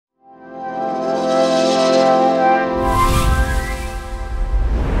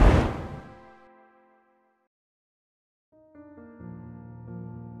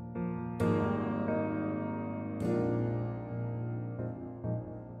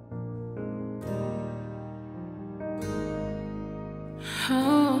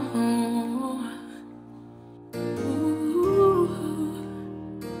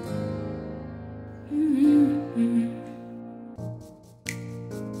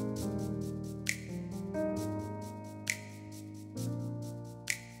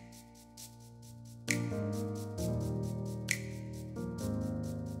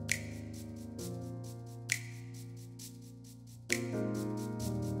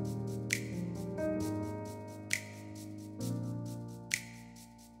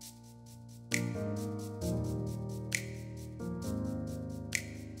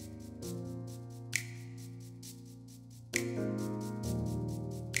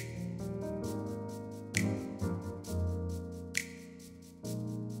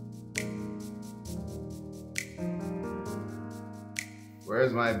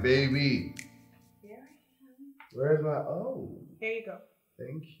Where's my baby? Here I am. Where's my, oh. Here you go.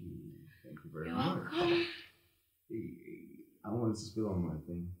 Thank you. Thank you very You're much. welcome. Hey, I wanted to spill on my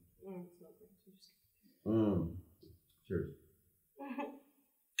thing. It's not going to. Cheers.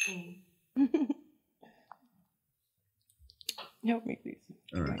 Help me, please.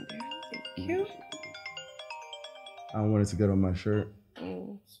 All right. Thank you. I wanted to get on my shirt.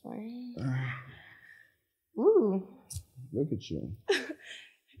 It's fine. Ooh. Look at you.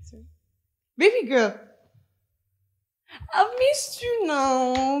 Baby girl. I've missed you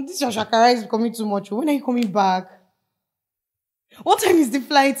now. This your shakara is becoming too much. When are you coming back? What time is the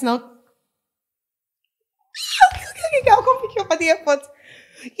flight now? Okay, I'll come pick you up at the airport.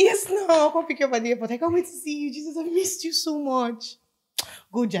 Yes, no, I'll come pick you up at the airport. I can't wait to see you. Jesus, I've missed you so much.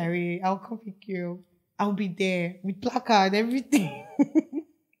 Go, Jerry. I'll come pick you up. I'll be there with placard, everything.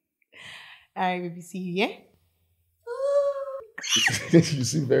 Alright, baby, see you, yeah? You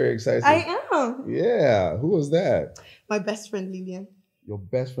seem very excited. I am. Yeah. Who was that? My best friend, Lilian. Your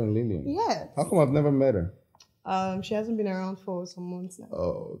best friend, Lilian? Yes. How come I've never met her? She hasn't been around for some months now.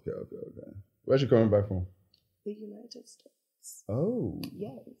 Oh, okay. Where's she coming back from? The United States. Oh.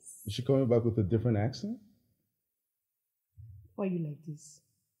 Yes. Is she coming back with a different accent? Why are you like this?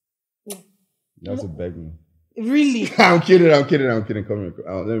 Yeah. That's a beg me. Really? I'm kidding. Come here.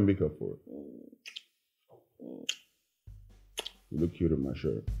 Let me make up for it. You look cute in my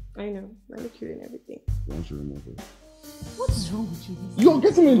shirt. I know. I look cute in everything. Why don't you remove it? What is wrong with you? You're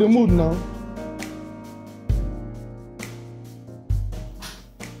getting me in the mood now.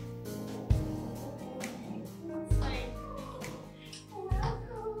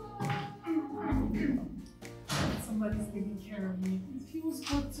 Somebody's taking care of me. It feels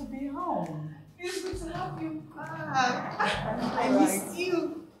good to be home. It feels good to have you back. I missed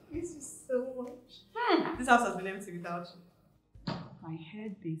you. I miss you so much. This house has been empty without you. My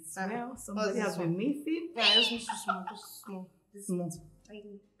head they swell. Somebody has been missing. Yeah, I just miss you small. Just small. This Small.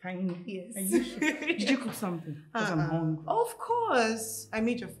 tiny. Tiny. Yes. Are you sure? Did you cook something? Because I'm hungry. Of course. I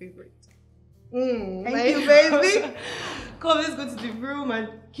made your favorite. Thank My you. baby. Come, let's go to the room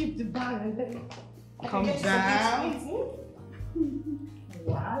and keep the bag and then Come down.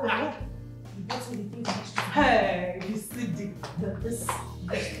 Wow. Hey, you see this.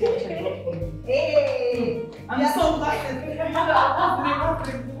 Hey, I'm so glad. I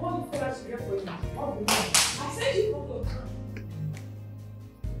said you photo.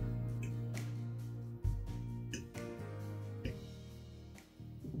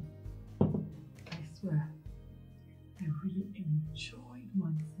 I swear, I really enjoyed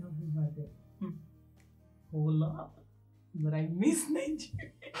myself over there. Hold up. But I miss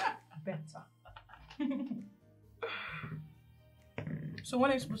Nigeria better. So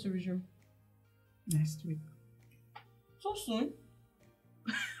when are you supposed to resume? Next week. So soon?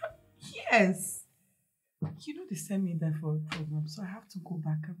 Yes. You know they sent me there for a program, so I have to go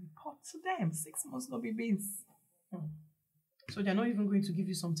back and report to them. 6 months no be beans. So they're not even going to give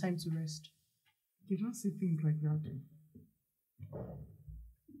you some time to rest? They don't say things like that.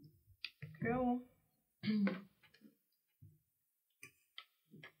 Girl.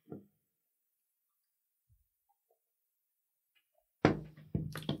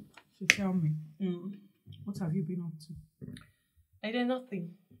 So tell me, what have you been up to? I did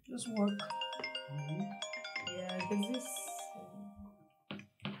nothing. Just work. Yeah, there's this.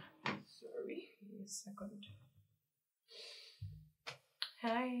 Sorry, give me a second.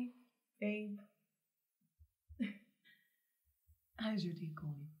 Hi, babe. How's your day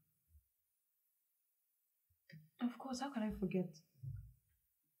going? Of course, how can I forget?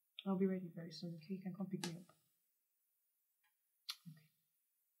 I'll be ready very soon, okay? You can come pick me up. Okay.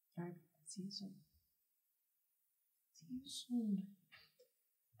 Alright, see you soon. See you soon.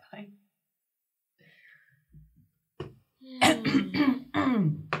 Bye.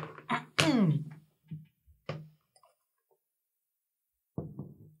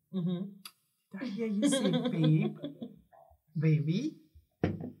 say babe? Baby?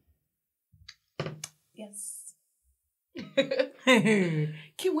 Yes.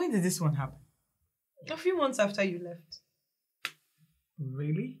 Kim, when did this one happen? A few months after you left.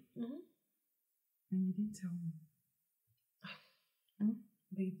 Really? Mm-hmm. And you didn't tell me.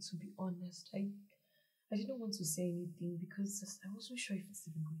 Babe, to be honest, I didn't want to say anything because I wasn't sure if it's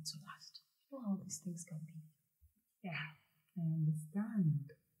even going to last. You know how these things can be. Yeah, I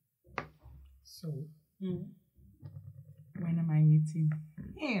understand. So, when am I meeting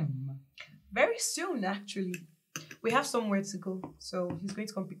him? Very soon, actually. We have somewhere to go, so he's going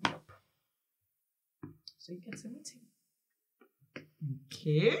to come pick me up. So you get to meet him.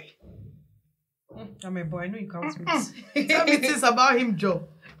 Okay. I'm a boy, I know you can't meet. Tell me things about him, Joe.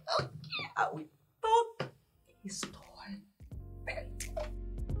 Yeah, we thought he's tall. Very tall.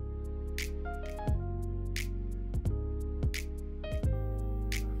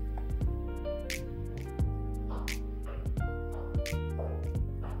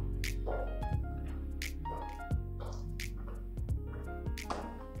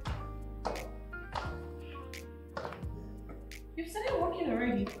 You've started working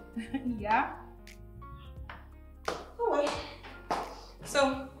already. Yeah. Oh well.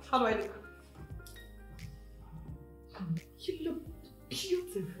 So, how do I look? You look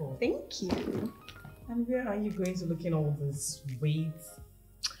beautiful. Thank you. And where are you going to look in all this weight?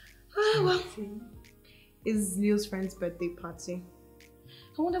 Well, it's Leo's friend's birthday party.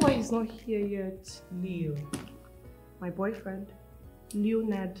 I wonder why he's not here yet. Leo. My boyfriend,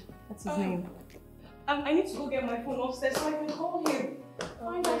 Leonard. That's his name. I need to go get my phone upstairs so I can call him.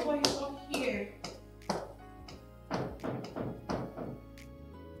 Find out why he's not here.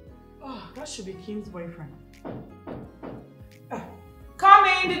 Oh, that should be Kim's boyfriend. Come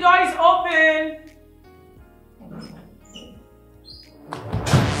in, the door is open.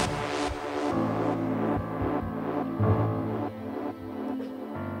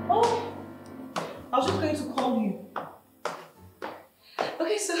 Oh, I was just going to call you.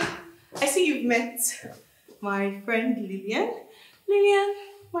 Okay, so I see you've met my friend Lilian. Lilian,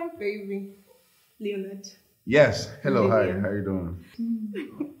 my baby. Leonard. Yes. Hello. Lilian. Hi. How you doing?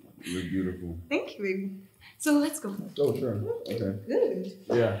 You look beautiful. Thank you, baby. So let's go. Oh, sure. Okay. Good.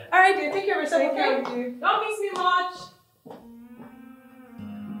 Yeah. Alright, dear, take care of yourself, Take care okay? of you. Don't miss me much.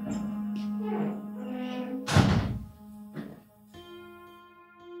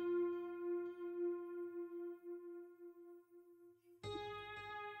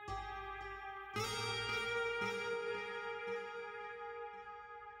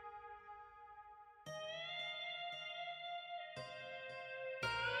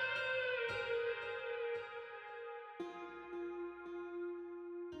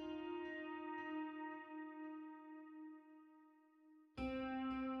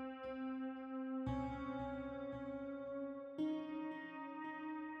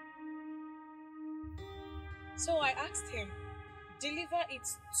 So I asked him, deliver it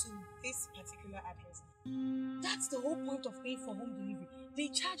to this particular address. That's the whole point of paying for home delivery. They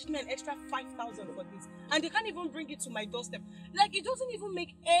charged me an extra 5,000 for this, and they can't even bring it to my doorstep. Like, it doesn't even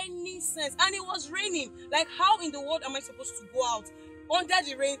make any sense. And it was raining. Like, how in the world am I supposed to go out under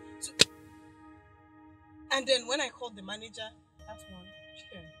the rain? And then when I called the manager, that one,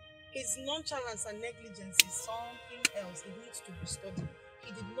 his nonchalance and negligence is something else. It needs to be studied.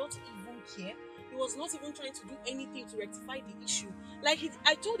 He did not even care. He was not even trying to do anything to rectify the issue. Like,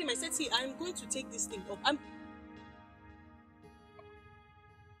 I told him, I said, see, I'm going to take this thing up.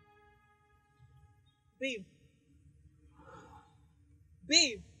 Babe.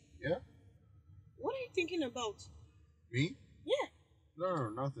 Babe. Yeah? What are you thinking about? Me? Yeah. No,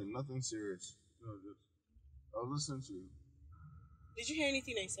 nothing serious. No, just I'll listen to you. Did you hear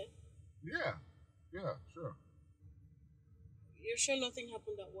anything I said? Yeah, sure. You're sure nothing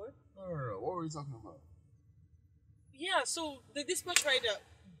happened at work? No. What were you talking about? Yeah, so the dispatch rider,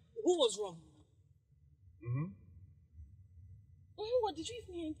 who was wrong? What, did you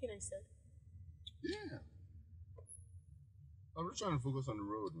even hear anything I said? Yeah. I'm just trying to focus on the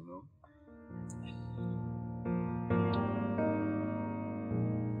road, you know?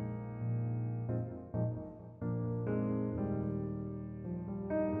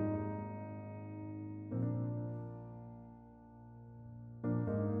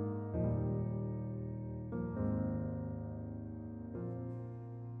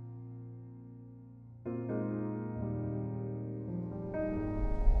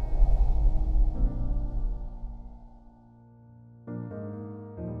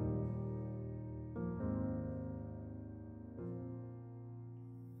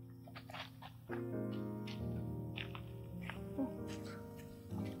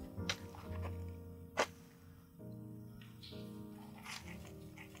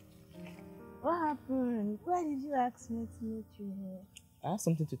 What happened? Why did you ask me to meet you here? I have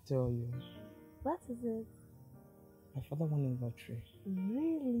something to tell you. What is it? My father won a lottery.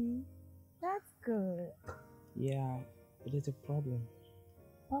 Really? That's good. Yeah, but there's a problem.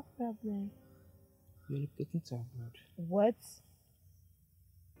 What problem? You're relocating to abroad. What?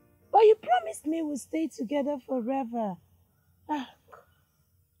 But you promised me we'll stay together forever. Ah.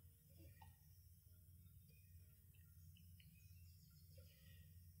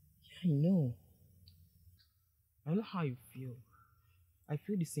 I know. I know how you feel. I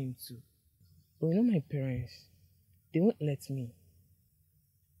feel the same too. But you know my parents, they won't let me.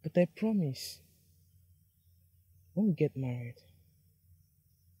 But I promise, when we get married,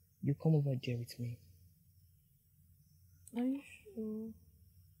 you come over there with me. Are you sure?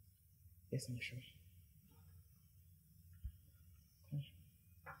 Yes, I'm sure.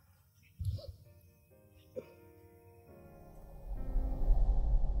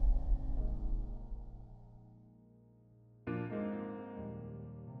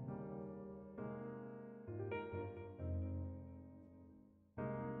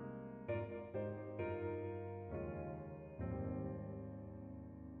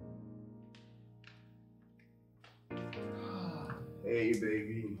 Hey,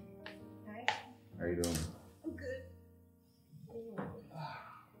 baby. Hi. How you doing? I'm good.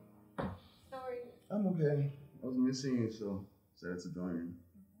 How are you? I'm okay. I was missing you, so decided to join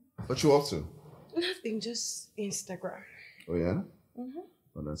you. What you up to? Nothing, just Instagram. Oh, yeah? Mm-hmm.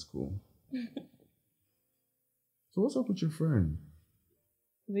 Oh, that's cool. So what's up with your friend?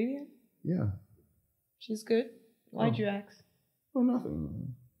 Lilian? Yeah. She's good. Why'd you ask? Oh,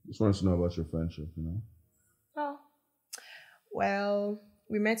 nothing. Just wanted to know about your friendship, you know? Oh. Well,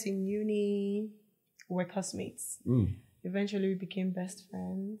 we met in uni. We're classmates. Eventually, we became best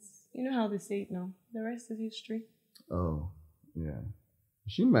friends. You know how they say it now. The rest is history. Oh, yeah.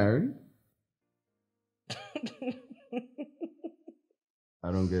 Is she married?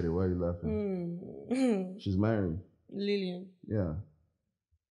 I don't get it. Why are you laughing? She's married. Lilian. Yeah.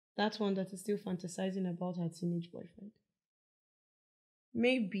 That one that is still fantasizing about her teenage boyfriend.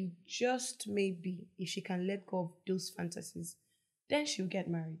 Maybe, just maybe, if she can let go of those fantasies, then she'll get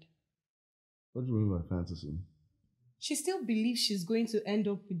married. What do you mean by fantasy? She still believes she's going to end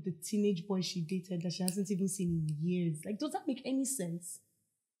up with the teenage boy she dated that she hasn't even seen in years. Like, does that make any sense?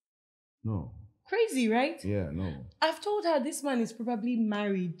 No. Crazy, right? Yeah, no. I've told her this man is probably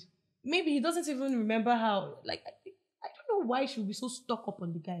married. Maybe he doesn't even remember how. Like, I don't know why she would be so stuck up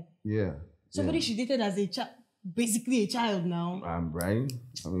on the guy. Yeah. Somebody she dated as a child, basically a child now. Right?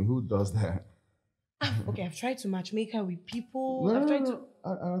 I mean, who does that? Okay, I've tried to matchmake her with people. No.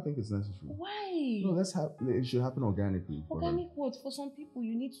 I don't think it's necessary. Why? No, it should happen organically. Organic what? For some people,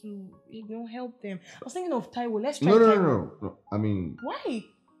 you need to, help them. I was thinking of Taiwo. Let's try Taiwo. No. I mean... Why?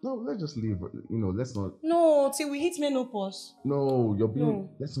 No, let's just leave. Let's not... No, till we hit menopause. No, you're being... No.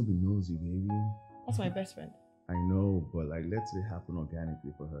 Let's not be nosy, baby. That's my best friend. I know, but let it happen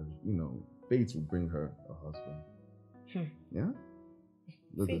organically for her. Fate will bring her a husband. Yeah?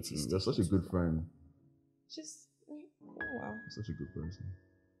 Look at you. You're such a good friend. Oh wow. You're such a good person.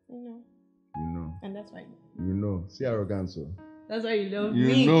 I know. You know. And that's why. You know. See arrogance, so. That's why you love you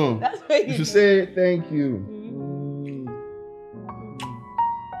me. You know. That's why you should say thank you.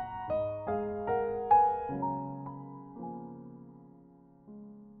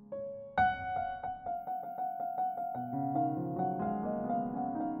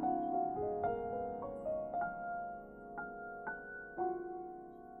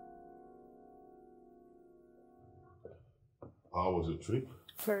 How was your trip?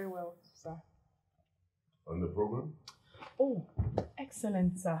 Very well, sir. On the program? Oh,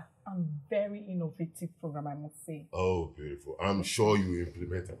 excellent, sir. And very innovative program, I must say. Oh, beautiful. I'm sure you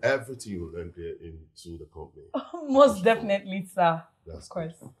implement everything you learned there into the company. Most definitely, sir. That's of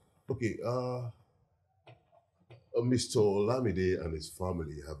course. Good. Okay, Mr. Olamide and his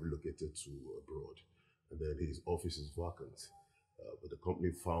family have relocated to abroad, and then his office is vacant. But the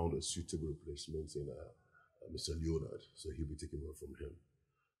company found a suitable replacement in Mr. Leonard, so he'll be taking over from him.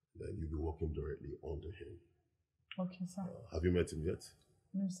 Then you'll be working directly under him. Okay, sir. Have you met him yet?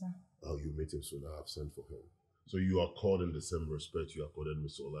 No, sir. Oh, you meet him soon. I have sent for him. So you are called in the same respect you are called in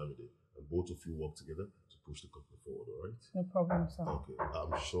Mr. Olamide, and both of you work together to push the company forward, all right? No problem, sir. Okay,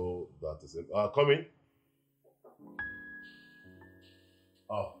 I'm sure that is it. Come in.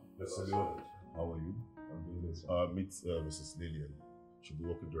 Oh, Mr. Leonard, how are you? I'm doing this. Meet Mrs. Lilian. She'll be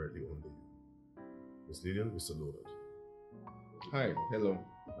working directly under you. Miss Lilian, Mr. Leonard. Hi, hello.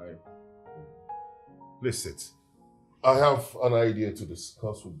 Hi. Please sit. I have an idea to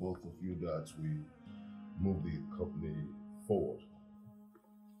discuss with both of you that we move the company forward.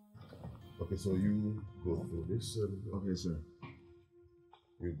 Okay, so you go through this and Okay, sir.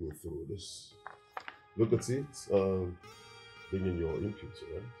 you go through this. Look at it. Bring in your inputs,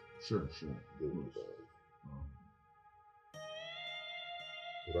 right? Sure. Good.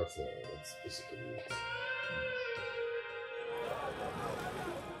 So that's basically it.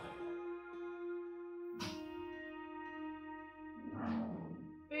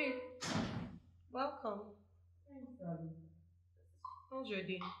 Babe, welcome. Thanks, darling. How's your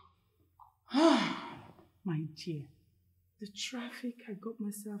day? My dear, the traffic I got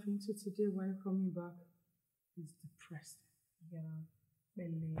myself into today while coming back is depressing. Yeah,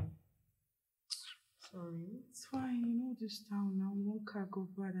 really. Sorry. It's fine, you know this town now. One car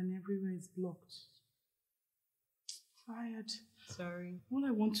got bad and everywhere is blocked. Tired. Sorry. All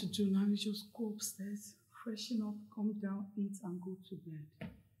I want to do now is just go upstairs, freshen up, come down, eat, and go to bed.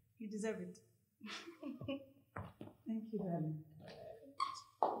 You deserve it. Thank you, darling.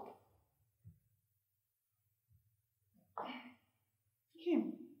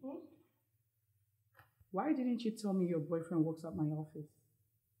 Kim, why didn't you tell me your boyfriend works at my office?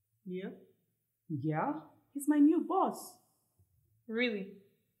 Yeah? Yeah? He's my new boss. Really?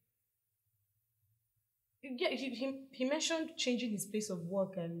 Yeah, he mentioned changing his place of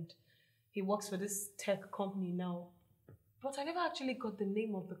work and he works for this tech company now. But I never actually got the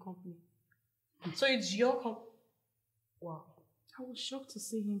name of the company. So it's your company. Wow. I was shocked to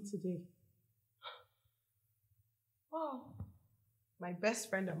see him today. Wow. My best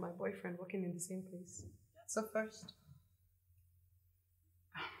friend and my boyfriend working in the same place. That's a first.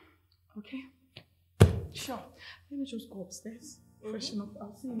 Okay. Sure. Let me just go upstairs. Freshen up.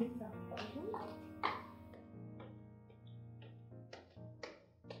 I'll see you later.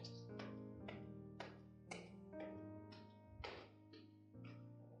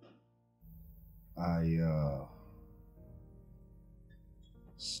 I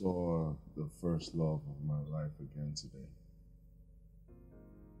saw the first love of my life again today.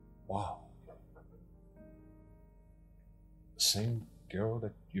 Wow. The same girl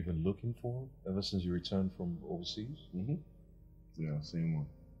that you've been looking for ever since you returned from overseas? Mm-hmm. Yeah, same one.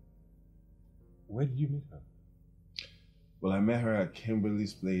 Where did you meet her? Well, I met her at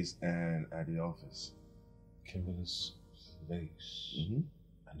Kimberly's place and at the office. Kimberly's place? Mm-hmm.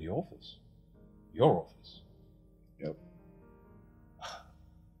 And the office? Your office? Yep.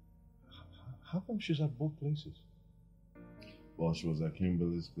 How come she's at both places? Well, she was at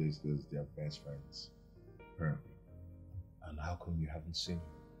Kimberly's place because they're best friends, apparently. And how come you haven't seen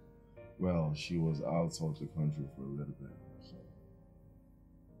her? Well, she was out of the country for a little bit, so.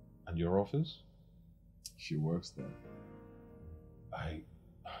 And your office? She works there. I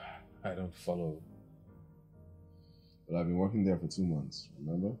don't follow. Well, I've been working there for 2 months,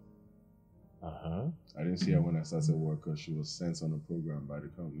 remember? Uh-huh. I didn't see her when I started work because she was sent on a program by the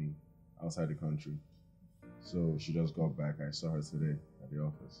company outside the country. So she just got back. I saw her today at the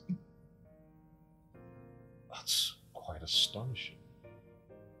office. That's quite astonishing.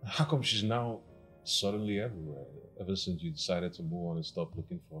 How come she's now suddenly everywhere, ever since you decided to move on and stop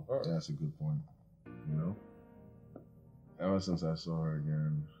looking for her? That's a good point, you know? Ever since I saw her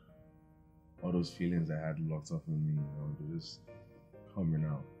again, all those feelings I had locked up in me, you know, they're just coming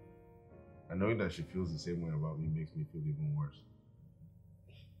out. And knowing that she feels the same way about me makes me feel even worse.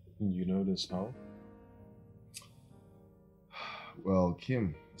 You know this how? Well,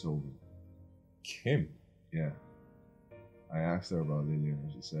 Kim told me. Kim? Yeah. I asked her about Lilian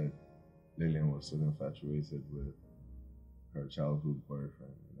and she said Lilian was still infatuated with her childhood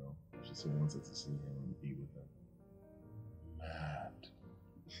boyfriend, you know. She still wanted to see him and be with him. Mad.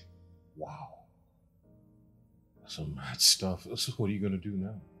 Wow. That's some mad stuff. So what are you gonna do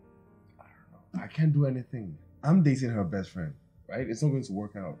now? I don't know. I can't do anything. I'm dating her best friend, right? It's not going to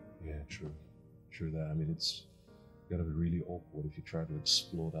work out. Yeah, true. True that. I mean, it's gonna be really awkward if you try to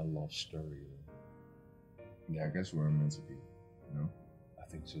explore that love story. You know? Yeah, I guess we're meant to be, you know? I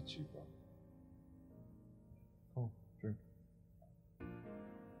think so too, bro. Oh, drink.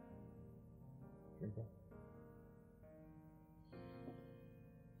 Drink, bro.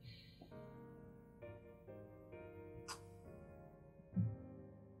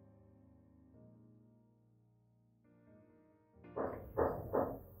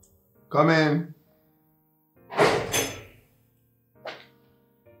 Come in.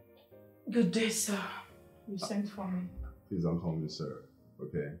 Good day, sir. You sent for me. Please don't call me sir,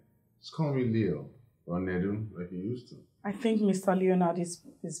 okay? Just call me Leo or Nedun like you used to. I think Mr. Leonard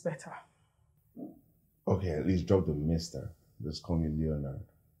is better. Okay, at least drop the Mr. Just call me Leonard.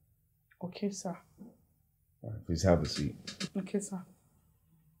 Okay, sir. All right, please have a seat. Okay, sir.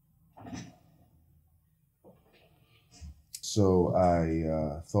 So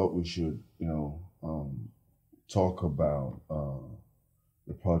I thought we should, talk about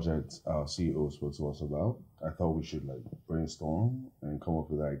the project our CEO spoke to us about. I thought we should brainstorm and come up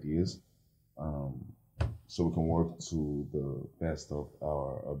with ideas, so we can work to the best of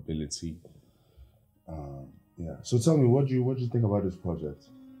our ability. Yeah. So tell me, what do you think about this project?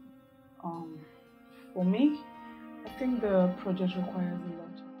 For me, I think the project requires a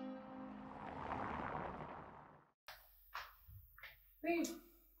lot. Babe,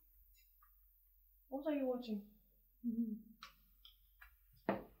 what are you watching?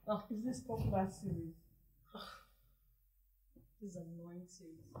 Oh, is this popular series? This is an annoying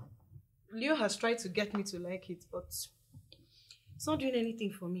series. Leo has tried to get me to like it, but it's not doing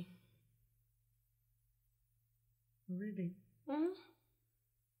anything for me. Really?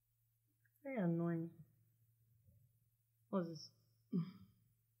 Very annoying. What's this?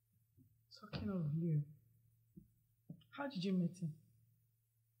 Talking of Leo, how did you meet him?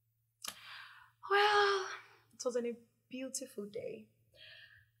 Well, it was on a beautiful day.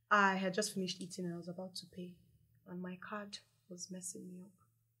 I had just finished eating and I was about to pay, and my card was messing me up.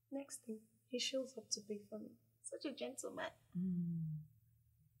 Next thing, he shows up to pay for me. Such a gentleman.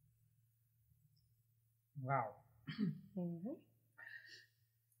 Wow.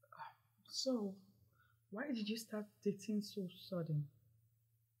 So, why did you start dating so sudden?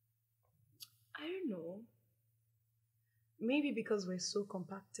 I don't know. Maybe because we're so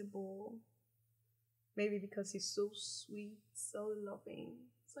compatible. Maybe because he's so sweet, so loving,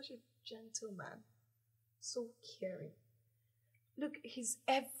 such a gentleman, so caring. Look, he's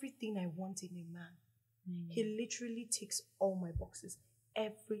everything I want in a man. He literally ticks all my boxes.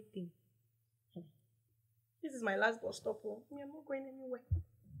 Everything. This is my last bus stop. I'm not going anywhere.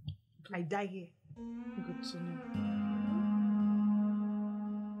 I die here. Good to know.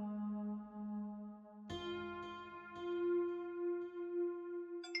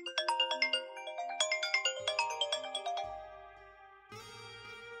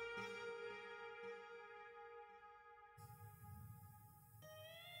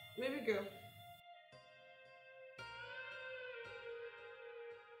 Baby girl.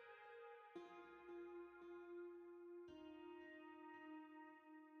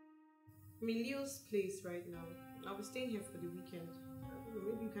 I'm in Leo's place right now. I'll be staying here for the weekend.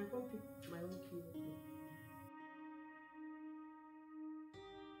 Maybe you can come pick my own key with me.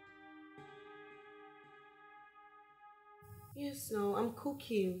 Yes, no, I'm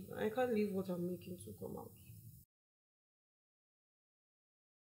cooking. I can't leave what I'm making to come out.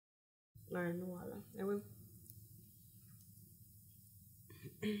 I know, Allah. I will.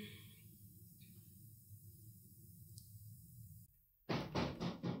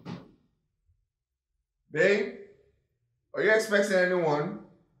 Babe, are you expecting anyone?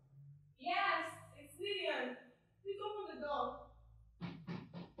 Yes, it's Lilian. Please open the door.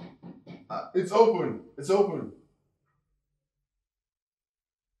 It's open. It's open.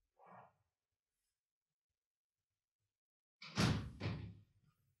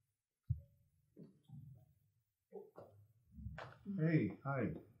 Hey, hi.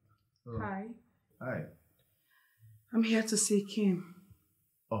 Hello. Hi. Hi. I'm here to see Kim.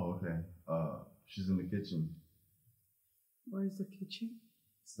 Oh, okay. She's in the kitchen. Where is the kitchen?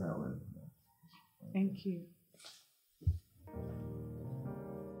 It's that way. Thank you.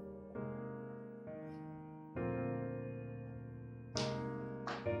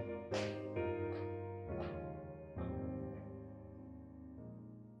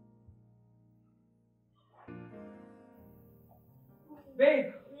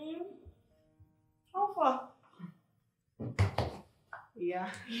 Babe. How far? Yeah,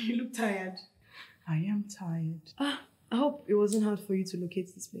 you look tired. I am tired. I hope it wasn't hard for you to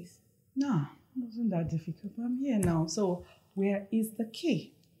locate this place. Nah, it wasn't that difficult. I'm here now. So, where is the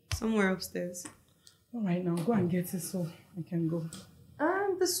key? Somewhere upstairs. All right, now go and get it so I can go.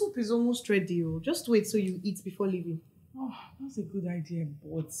 The soup is almost ready. Just wait so you eat before leaving. Oh, that's a good idea,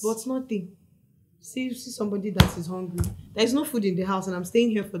 but nothing. See somebody that is hungry. There is no food in the house and I'm staying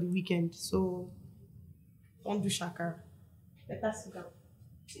here for the weekend. So, don't do shakara. Better sit down.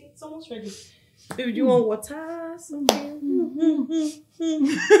 See, it's almost ready. Baby, do you want water? Something? You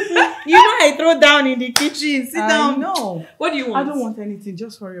know I throw down in the kitchen. Sit down. No. What do you want? I don't want anything.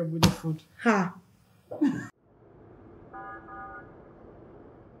 Just hurry up with the food. Ha.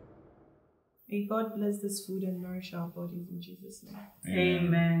 May God bless this food and nourish our bodies in Jesus' name.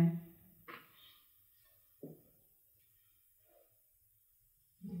 Amen.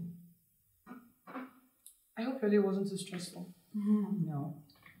 I hope your day wasn't too stressful. No.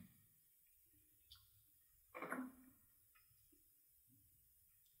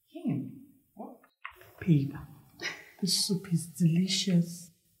 Kim, what? Babe, The soup is delicious.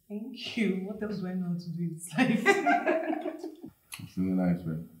 Thank you. What else do I know how to do in this life? It's really nice,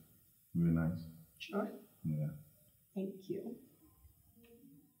 babe. Really nice. Sure. Yeah. Thank you.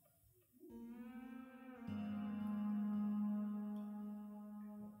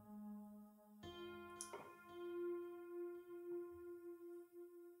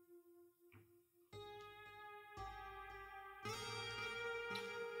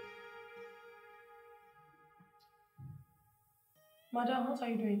 Madam, what are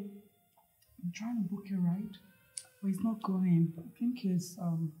you doing? I'm trying to book a ride, but it's not going. I think it's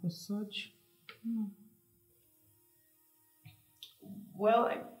the surge. Well,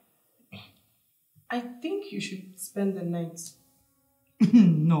 I think you should spend the night.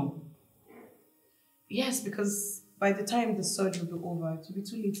 No. Yes, because by the time the surge will be over, it will be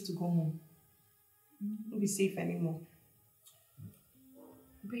too late to go home. You won't be safe anymore.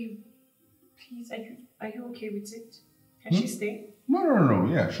 Babe, please, are you okay with it? Can she stay? No.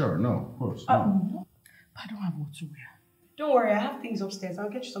 Yeah, sure. No, of course. No. I don't have what to wear. Don't worry, I have things upstairs. I'll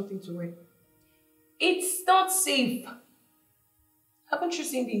get you something to wear. It's not safe. Haven't you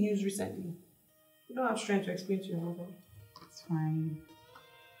seen the news recently? You don't have strength to explain to your mother. It's fine.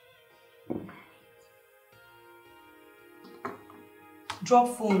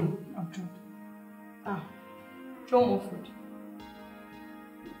 Drop phone. I've dropped. Ah. Throw more food.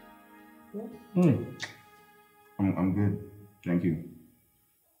 I'm good. Thank you.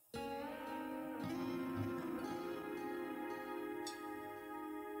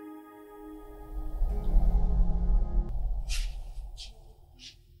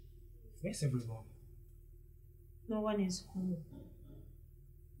 Where's everyone? No one is home.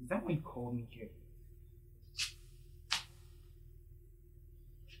 Is that why you called me here?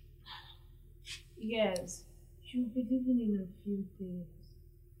 Yes, you'll be leaving in a few days.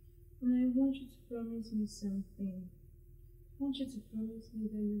 And I want you to promise me something. I want you to promise me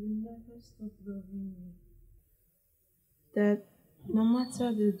that you will never stop loving me. That no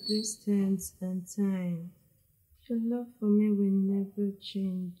matter the distance and time, your love for me will never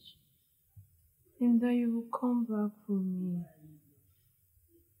change. And that you will come back for me.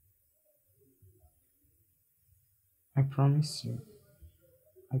 I promise you.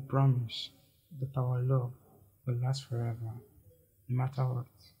 I promise that our love will last forever, no matter what.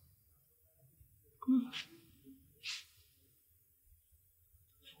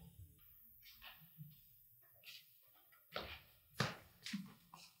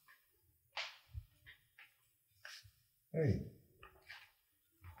 Hey.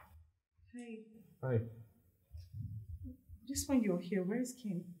 Hey, Hi. just when you're here, where's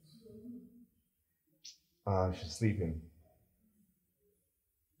Kim? She's sleeping.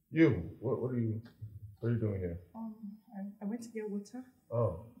 You? What are you doing here? I went to get water.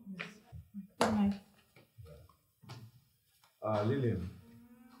 Oh. Yes. Good night. Lilian.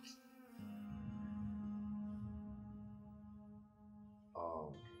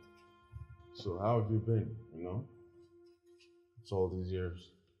 So how have you been, It's all these years.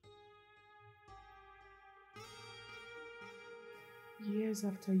 Years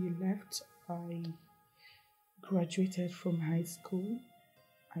after you left, I graduated from high school.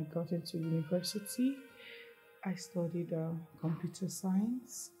 I got into university. I studied computer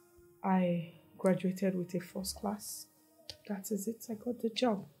science. I graduated with a first class. That is it. I got the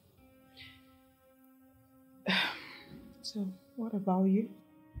job. So, what about you?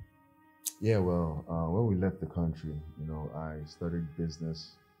 Yeah, well, when we left the country, I studied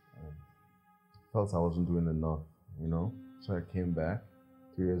business. Felt I wasn't doing enough, So I came back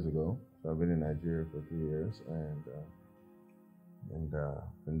 2 years ago. So I've been in Nigeria for 3 years and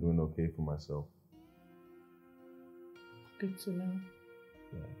been doing okay for myself. Good to know.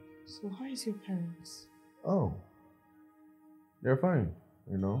 Yeah. So how is your parents? Oh, they're fine,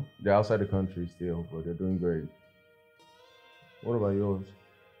 They're outside the country still, but they're doing great. What about yours?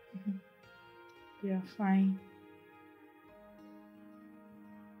 They are fine.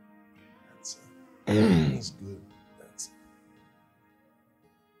 That's good.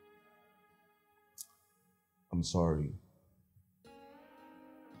 I'm sorry.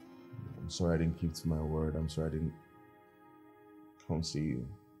 I'm sorry I didn't keep to my word. I'm sorry I didn't come see you.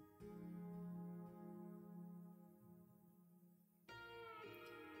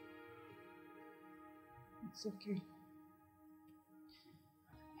 It's okay.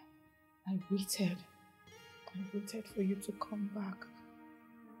 I waited for you to come back.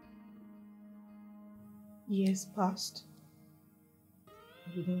 Years passed.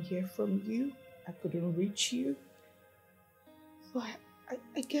 I didn't hear from you. I couldn't reach you. So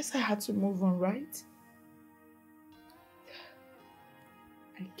I guess I had to move on, right?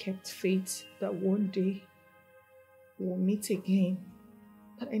 I kept faith that one day we'll meet again.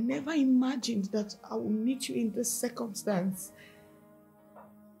 But I never imagined that I would meet you in this circumstance.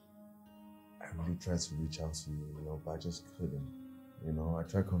 I really tried to reach out to you, but I just couldn't. I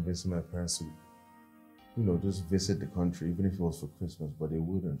tried convincing my parents to, just visit the country, even if it was for Christmas, but they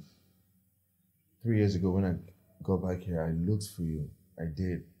wouldn't. 3 years ago, when I got back here, I looked for you. I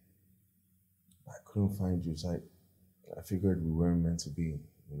did. I couldn't find you, so I figured we weren't meant to be,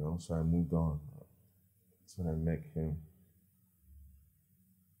 so I moved on. That's when I met him.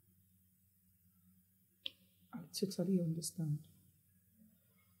 I totally understand.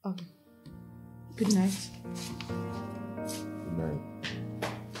 Good night. Good night.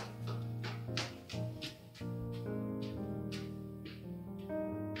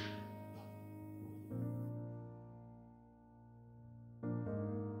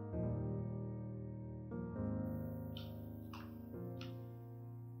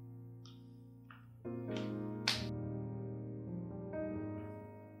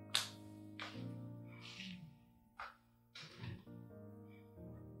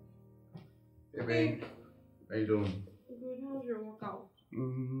 Hey, babe. How you doing? Good, how's your workout?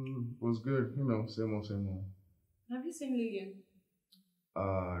 Was good. Same old, same old. Have you seen Lilian?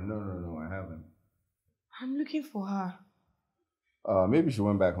 No, I haven't. I'm looking for her. Maybe she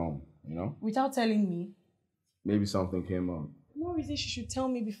went back home, Without telling me. Maybe something came up. No reason she should tell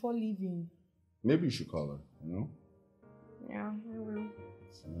me before leaving. Maybe you should call her, Yeah, I will.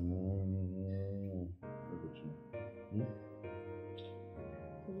 Look at you.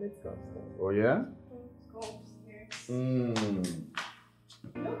 Let's go upstairs. Oh, yeah? Let's go upstairs.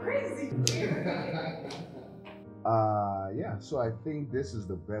 You're crazy. Yeah, so I think this is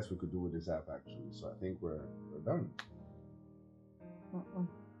the best we could do with this app, actually. So I think we're done.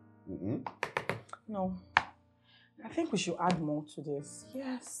 No. I think we should add more to this.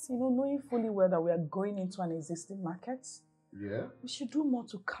 Yes, knowing fully well that we are going into an existing market. Yeah? We should do more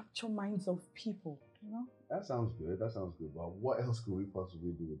to capture minds of people, That sounds good. But what else could we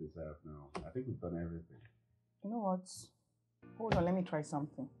possibly do with this app now? I think we've done everything. You know what? Hold on, let me try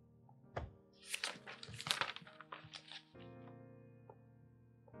something.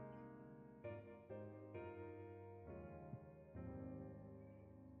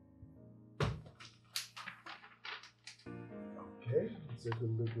 Okay, let's take a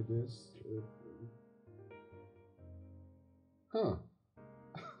look at this. Huh.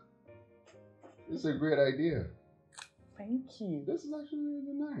 This is a great idea. Thank you. This is actually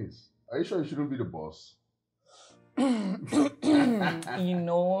really nice. Are you sure you shouldn't be the boss?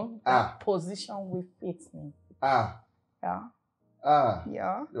 That position will fit me. Yeah.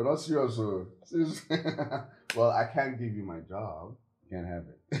 Yeah. You're not serious, so. Well, I can't give you my job. You can't have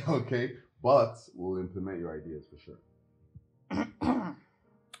it. Okay? But we'll implement your ideas for sure.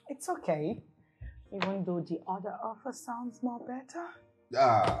 It's okay. Even though the other offer sounds more better.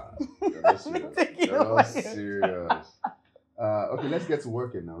 You're not serious. You're not serious. Okay, let's get to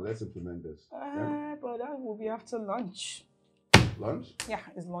working now. Let's implement this. But that will be after lunch. Lunch? Yeah,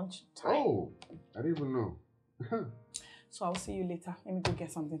 it's lunch time. Oh, I didn't even know. So I'll see you later. Let me go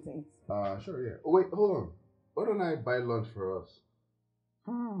get something to eat. Sure, yeah. Oh, wait, hold on. Why don't I buy lunch for us?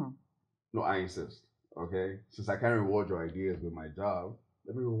 No, I insist. Okay? Since I can't reward your ideas with my job,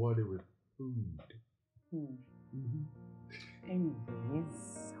 let me reward it with food.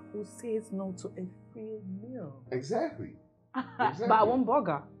 Anyways, who says no to a free meal? Exactly. But I want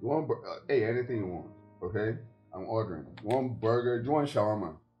burger. You want hey, anything you want, okay? I'm ordering. You want burger? Do you want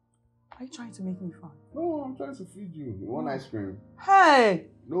shawarma? Are you trying to make me fun? No, I'm trying to feed you. You want ice cream? Hey!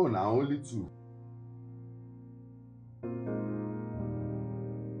 No, now only 2.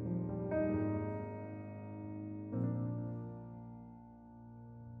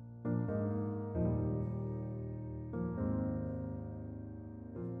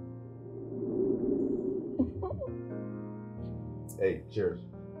 Hey, cheers.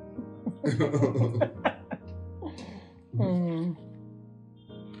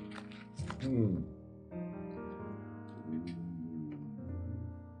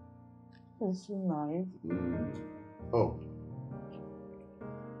 It's so nice. Oh.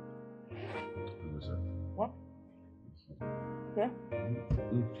 What? Yeah?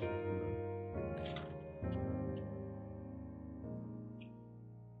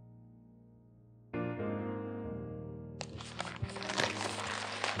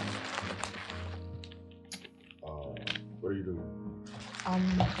 What are you doing?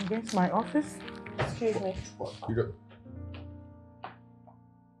 Against my office. Excuse me. What? You got...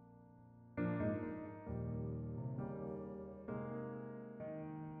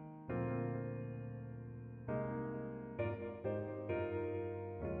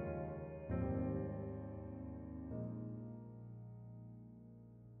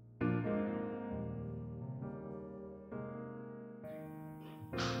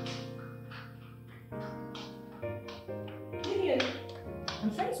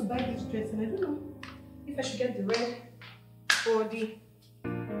 trying to buy this dress and I don't know if I should get the red or the...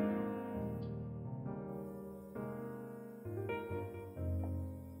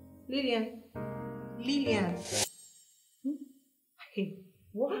 Lilian. Lilian. Hey,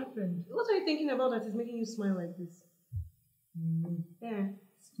 what happened? What are you thinking about that is making you smile like this? Yeah.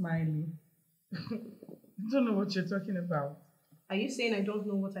 Smiling. I don't know what you're talking about. Are you saying I don't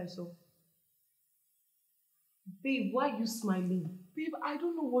know what I saw? Babe, why are you smiling? Babe, I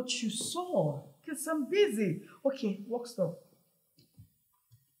don't know what you saw. Because I'm busy. Okay, work stop.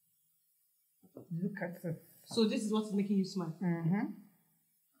 Look at it. So this is what's making you smile? Mm-hmm.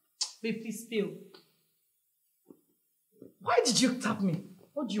 Babe, please spill. Why did you tap me?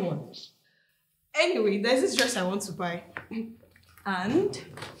 What do you want? Anyway, there's this dress I want to buy. And...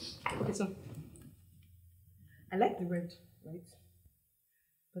 Okay, so... I like the red, right?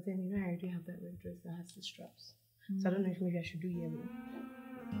 But then, you know, I already have that red dress that has the straps. So I don't know if maybe I should do yellow.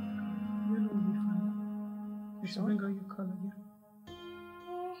 Yellow will be fine. You should bring out your color, yeah?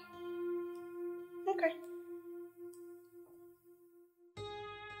 Okay.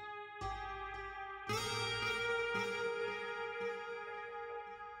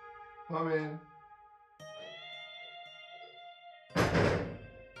 Come in.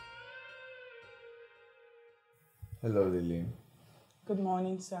 Hello, Lilian. Good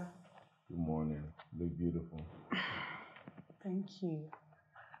morning, sir. Good morning. You look beautiful. Thank you.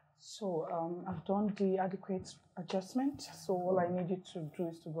 So, I've done the adequate adjustment. So, all I need you to do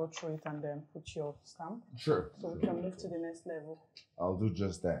is to go through it and then put your stamp. Sure. So, we can move to the next level. I'll do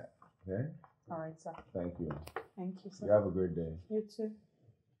just that. Okay? All right, sir. Thank you. Thank you, sir. You have a great day. You too.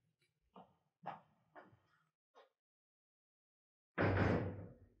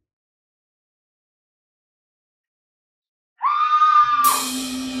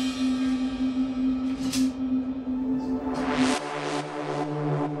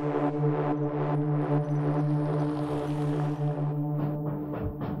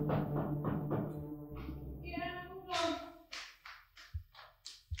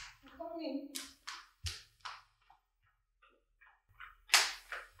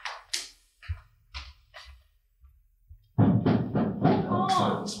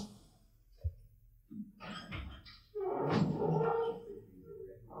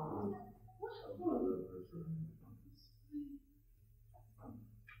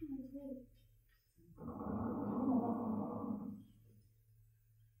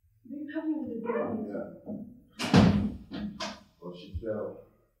 Well, she fell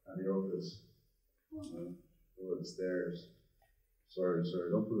at the office. Over the stairs. Sorry.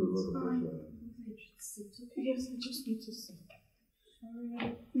 Don't put a lot of pressure on it. Yes, I just need to sit.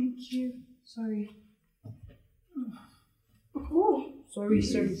 Sorry. Thank you. Sorry. Oh. Sorry.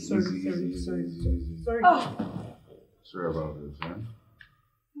 Easy. Sorry. Sorry about this, huh?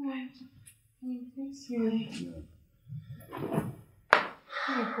 Alright. Thank you. Yeah. Oh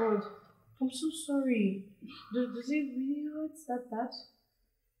my god. I'm so sorry. Does it really hurt that bad?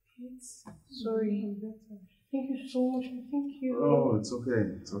 It's sorry. Thank you so much. Thank you. Oh, it's okay.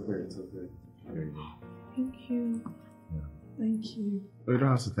 There you go. Thank you. Yeah. Thank you. Oh, you don't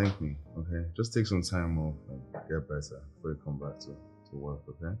have to thank me, okay? Just take some time off and get better before you come back to work,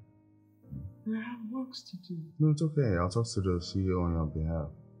 okay? I have works to do. No, it's okay. I'll talk to the CEO on your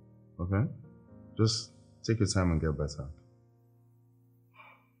behalf, okay? Just take your time and get better.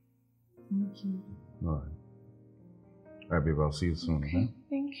 Thank you. Alright. Alright, babe, I'll see you soon, okay?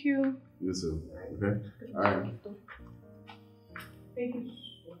 Thank you. You too, okay? Alright. Thank you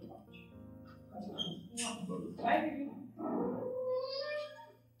so much. Bye.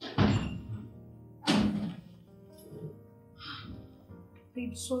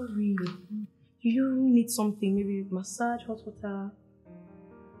 Babe, sorry. You need something, maybe massage, hot water.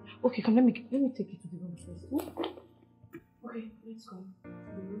 Okay, come, let me take you to the room first. Okay, let's go.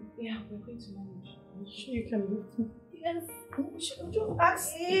 Yeah, we're going to manage. Are you sure you can lift me? Yes. You should have just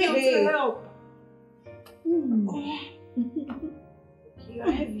asked me to help. You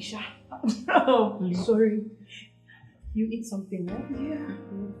are heavy, Sha. Oh, please. Sorry. You eat something, right? Yeah.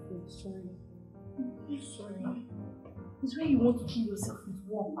 No food, sorry. I'm sorry. It's where you want to kill yourself with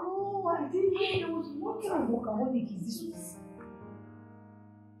work. Oh, I didn't know there was water. Workaholic is this?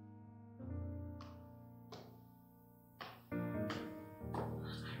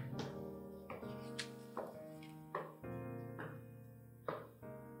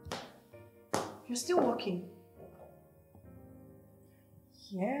 You're still working?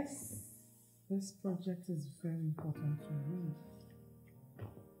 Yes. This project is very important to me.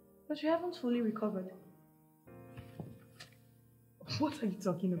 But you haven't fully recovered. What are you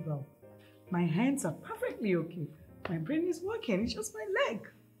talking about? My hands are perfectly okay. My brain is working. It's just my leg.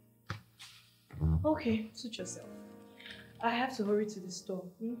 Okay, suit yourself. I have to hurry to the store.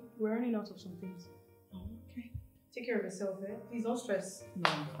 We're running out of some things. Oh, okay. Take care of yourself, eh? Please don't stress. No,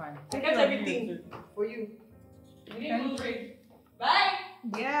 I'm fine. I got everything for you. Bye.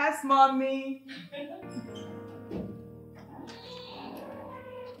 Yes, mommy.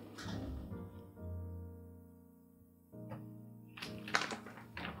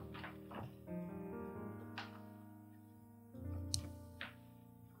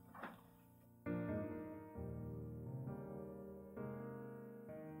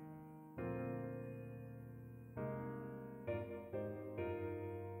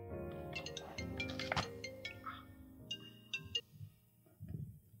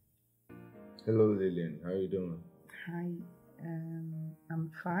 Hello, Lilian. How are you doing? Hi,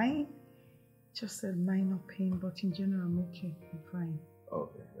 I'm fine. Just a minor pain, but in general, I'm okay. I'm fine.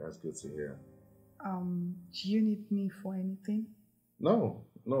 Okay, that's good to hear. Do you need me for anything? No.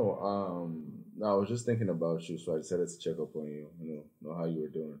 I was just thinking about you, so I decided to check up on you. Know how you were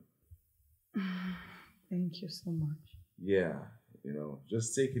doing. Thank you so much. Yeah,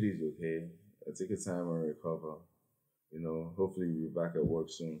 just take it easy, okay? Take your time and recover. Hopefully you'll be back at work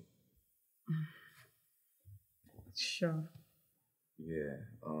soon. Sure. Yeah.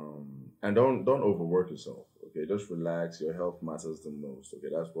 And don't overwork yourself, okay? Just relax. Your health matters the most, okay?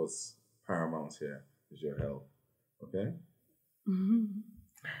 That's what's paramount here, is your health, okay?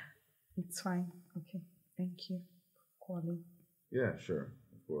 It's fine. Okay. Thank you for calling. Yeah, sure.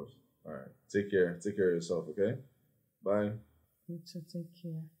 Of course. All right. Take care. Take care of yourself, okay? Bye. You too. Take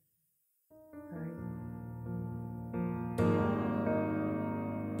care. Bye.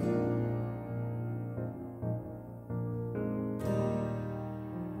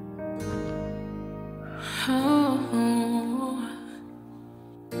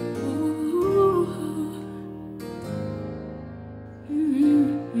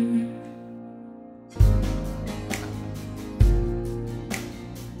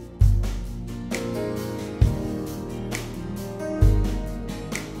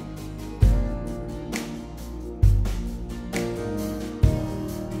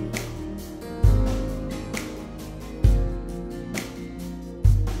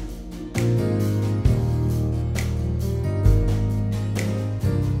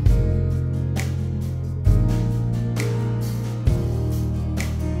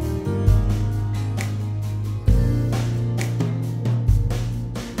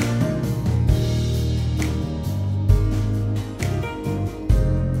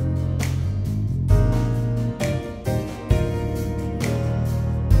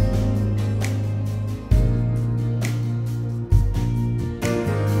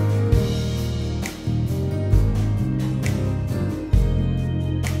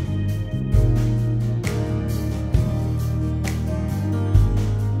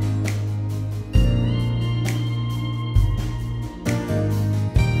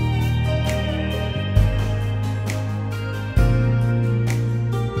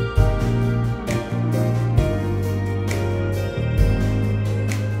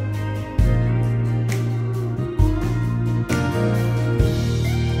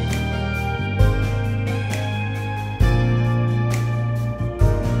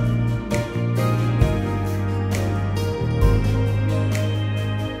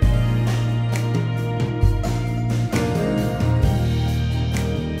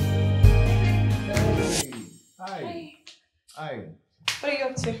 What are you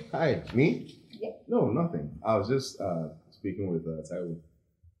up to? Hi, me? Yeah. No, nothing. I was just speaking with Taiwo.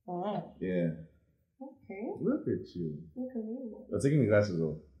 Oh. Yeah. Okay. Look at you. Look at me. I'm taking the glasses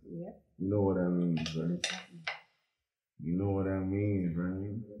off. Yeah. You know what that means, right? You know what that means,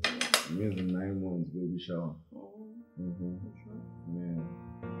 right? It means the 9 months baby shower. Oh. Yeah.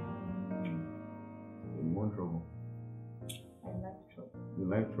 You want trouble? I like trouble. You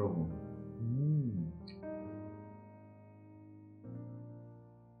like trouble?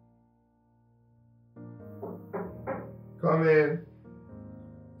 Come in.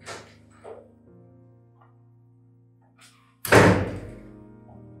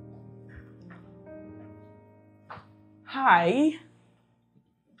 Hi.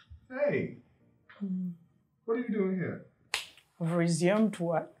 Hey. What are you doing here? I've resumed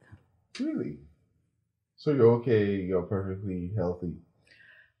work. Really? So you're okay, you're perfectly healthy?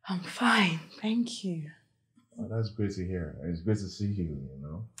 I'm fine, thank you. Oh, that's great to hear. It's great to see you,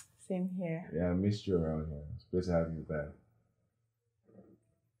 Same here. Yeah, I missed you around here. It's great to have you back.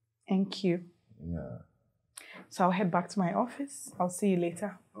 Thank you. Yeah. So I'll head back to my office. I'll see you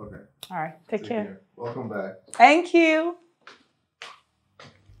later. Okay. All right, take care. Welcome back. Thank you.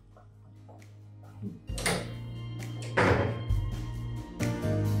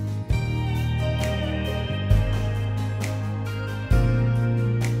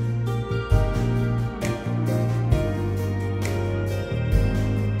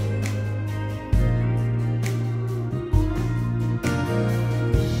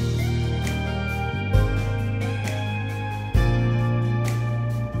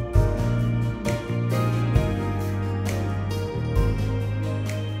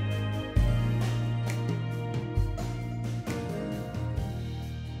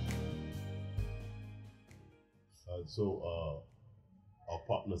 And so our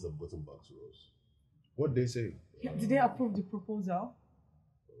partners have gotten back to us. What they say? Yeah, did they approve the proposal?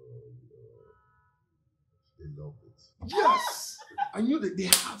 They love it. Yes! I knew that they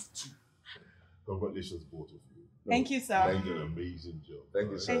have to. Congratulations, both of you. Thank you, sir. You did an amazing job. Thank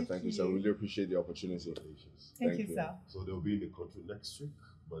you, sir. Thank You, sir. you. Really appreciate the opportunity. Thank you, sir. So they'll be in the country next week,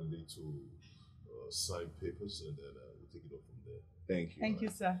 Monday to sign papers, and then we'll take it up from there. Thank you. Thank you,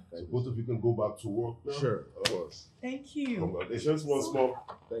 sir. So both of you can go back to work now. Sure, of course. Thank you. Congratulations once more.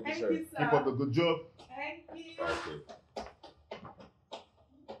 Thank you, Thank sir. you, sir. Keep up the good job. Thank you. Okay.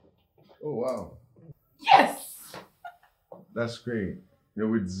 Oh, wow. Yes! That's great. You know,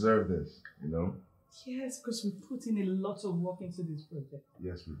 we deserve this, you know? Yes, because we put in a lot of work into this project.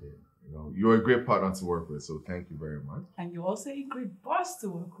 Yes, we did. You know, you're a great partner to work with, so thank you very much. And you're also a great boss to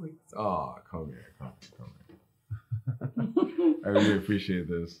work with. Ah, come here. I really appreciate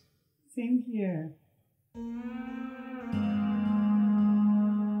this. Same here.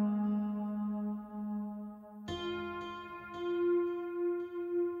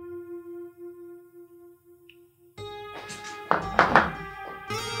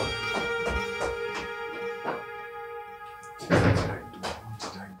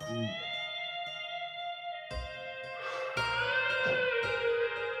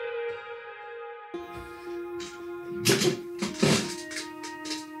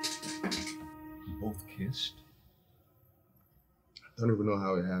 Both kissed? I don't even know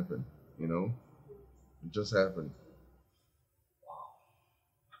how it happened, you know? It just happened.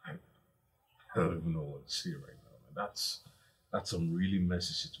 I don't even know what to say right now, man. That's some really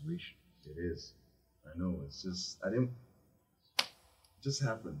messy situation. It is. I know, it's just, it just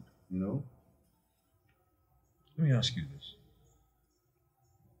happened, you know? Let me ask you this.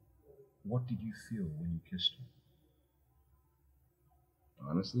 What did you feel when you kissed her?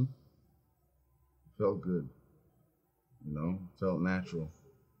 Honestly, it felt good, you know? It felt natural.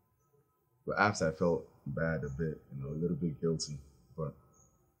 But after I felt bad a bit, you know, a little bit guilty, but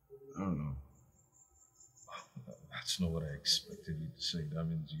I don't know. That's not what I expected you to say. That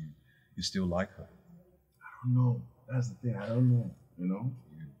means you still like her. I don't know. That's the thing. I don't know. You know?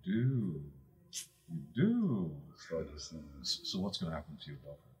 You do. You do. So what's going to happen to your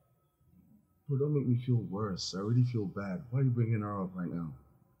girlfriend? Bro, don't make me feel worse. I already feel bad. Why are you bringing her up right now?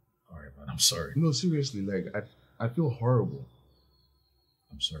 All right, man. I'm sorry. No, seriously. Like, I feel horrible.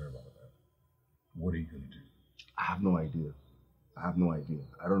 I'm sorry about that. What are you going to do? I have no idea.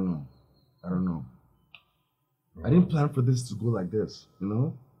 I don't know. I didn't plan for this to go like this, you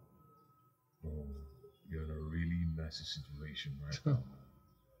know? Oh, you're in a really messy situation right now, man.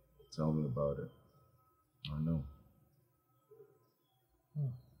 Tell me about it. I know.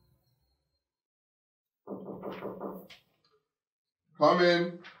 Come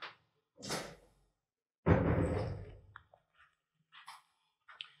in.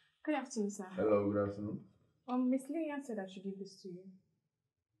 Good afternoon, sir. Hello, good afternoon. Miss Lilian said I should give this to you.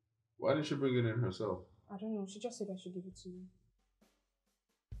 Why didn't she bring it in herself? I don't know. She just said I should give it to you.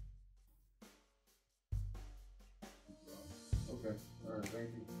 Okay, alright, thank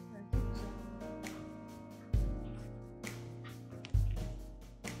you. Thank you, sir.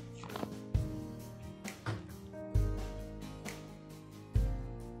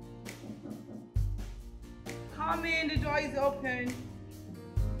 Come in, the door is open.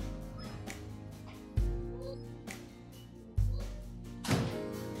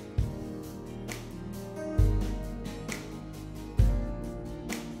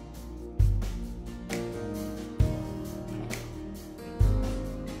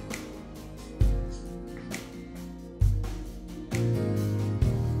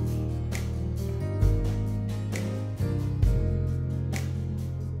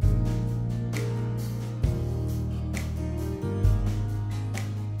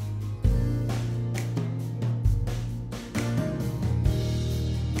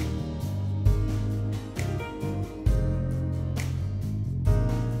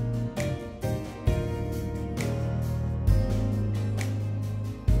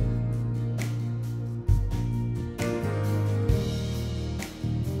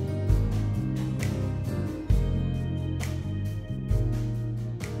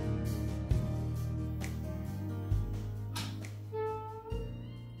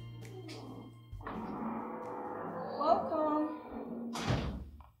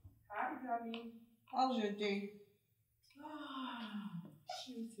 How's your day?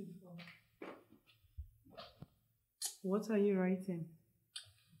 Beautiful. What are you writing?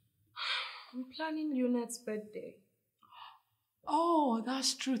 I'm planning Leonard's birthday. Oh,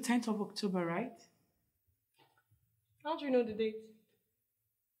 that's true. 10th of October, right? How do you know the date?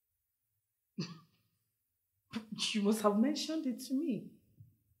 You must have mentioned it to me.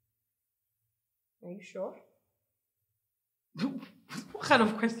 Are you sure? What kind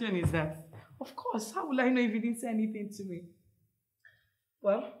of question is that? Of course. How will I know if you didn't say anything to me?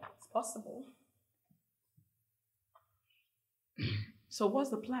 Well, it's possible. So what's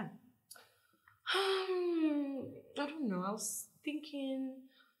the plan? I don't know. I was thinking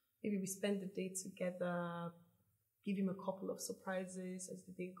maybe we spend the day together, give him a couple of surprises as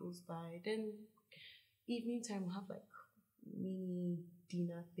the day goes by. Then evening time we'll have like mini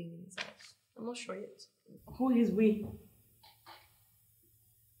dinner thing in his house. I'm not sure yet. Who is we?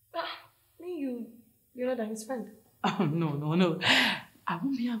 Me, you, Leonard and his friend. Oh, no. I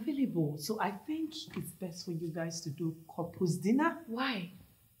won't be available. So I think it's best for you guys to do couples dinner. Why?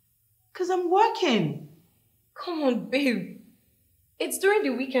 Because I'm working. Come on, babe. It's during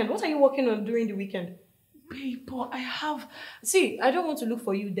the weekend. What are you working on during the weekend? Babe, but I have... See, I don't want to look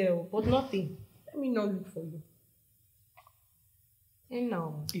for you there, but nothing. Let me not look for you. And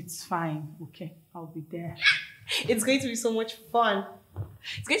now. It's fine, okay? I'll be there. It's going to be so much fun.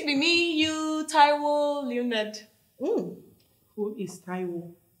 It's going to be me, you, Taiwo, Leonard. Who is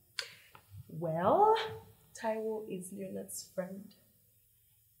Taiwo? Well, Taiwo is Leonard's friend.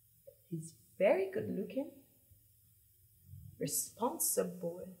 He's very good looking,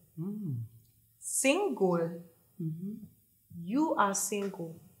 responsible, single. You are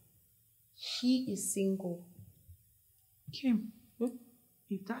single. He is single. Kim,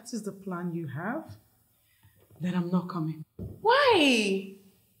 if that is the plan you have, then I'm not coming. Why?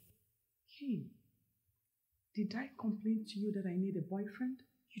 Kim, did I complain to you that I need a boyfriend?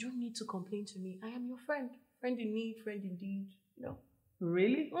 You don't need to complain to me. I am your friend. Friend in need, friend indeed. You know.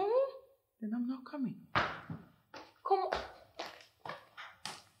 Really? Then I'm not coming. Come on.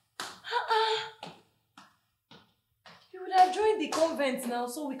 You would have joined the convent now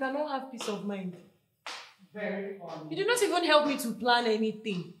so we can all have peace of mind. Very funny. You did not even help me to plan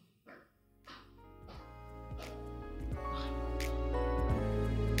anything.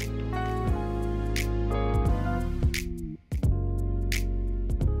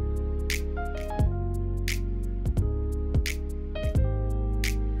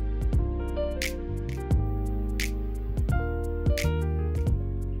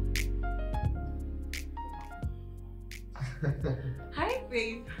 Hi,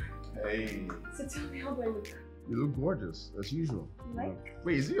 babe. Hey. So tell me, how do I look? You look gorgeous, as usual. You like?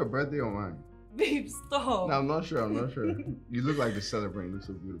 Wait, is it your birthday or mine? Babe, stop. No, I'm not sure. You look like the celebrant. You look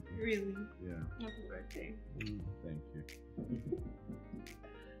so beautiful. Really? Yeah. Happy birthday. Thank you.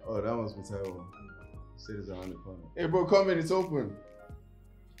 Oh, that must be Taiwo. City's around the corner. Hey, bro, come in. It's open.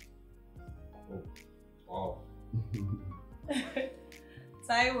 Oh, wow.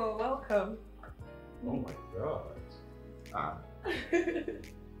 Taiwo, welcome. Oh my God.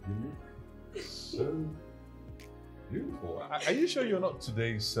 You look so beautiful. Are you sure you're not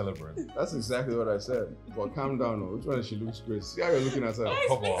today's celebrant? That's exactly what I said. But calm down, though. Which one she looks great? See how you're looking at her.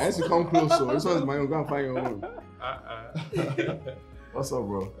 Come on. I need to come closer. This one's my own. Go and find your own. What's up,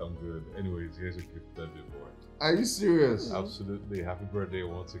 bro? I'm good. Anyways, here's a gift that you bought. Are you serious? Absolutely. Happy birthday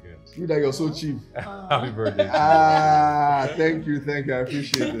once again. You that you're so cheap. Happy birthday. Thank you. I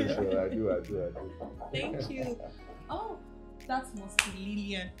appreciate this, bro. I do. Thank you. Oh, that must be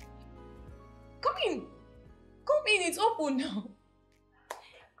Lilian. Come in. It's open now.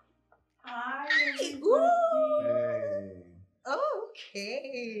 Hi. Ooh. Hey.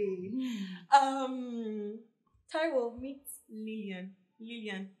 Okay. Taiwo, meet Lilian.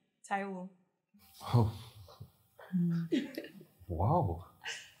 Lilian, Taiwo. Oh. Wow.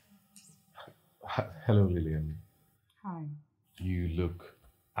 Hello, Lilian. Hi. You look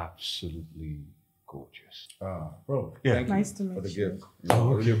absolutely gorgeous. Bro. Yeah. Thank you Nice to meet for the you. gift. I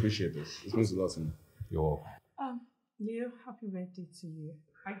really appreciate this. It means a lot to me. You're welcome. Leo, happy birthday to you.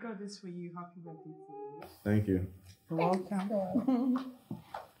 I got this for you. Happy birthday to you. Thank you. You're welcome.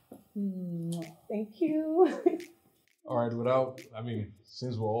 Thank you. All right,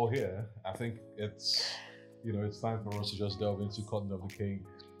 since we're all here, I think it's time for us to just delve into cutting of the cake.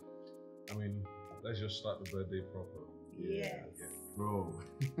 Let's just start the birthday proper. Yes. Bro.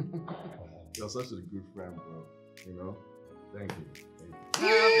 You're such a good friend, bro. You know? Thank you.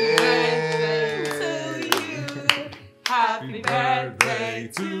 Happy birthday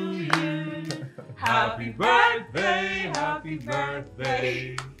to you. Happy birthday, happy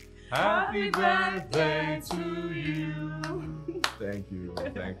birthday. Happy birthday to you. Thank you.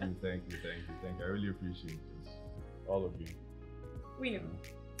 I really appreciate this. All of you. We know.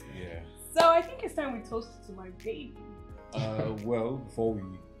 Yeah. So I think it's time we toast to my baby. Well, before we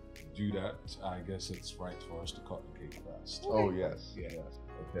do that, I guess it's right for us to cut the cake first. Oh, yes. Yeah.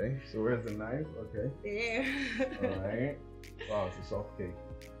 Okay. So where's the knife? Okay. There. Alright. Wow, it's a soft cake.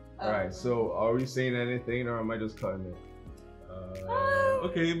 Alright, so are we saying anything or am I just cutting it?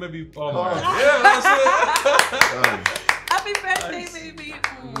 Okay, maybe. Oh. Yeah, that's it. Happy birthday, baby.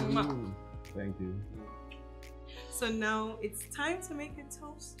 Thank you. So now it's time to make a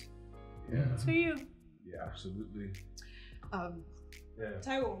toast. Yeah. To you. Yeah, absolutely. Yeah.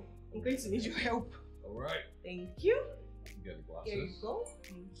 Taiwo, I'm going to need your help. All right. Thank you. Get the glasses. Here you go.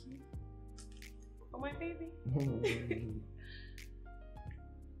 Thank you. For my baby.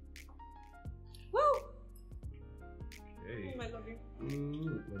 Woo! Hey. I love you.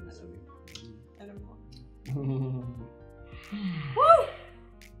 Let me see. I don't know. Woo!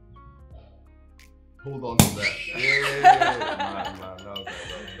 Hold on to that. Yeah. Nah,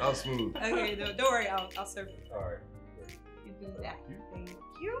 that was smooth. Okay, don't worry, I'll serve you. All right. You do that. Thank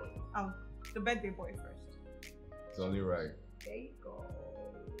you. Oh, the birthday boy first. It's only right. There you go.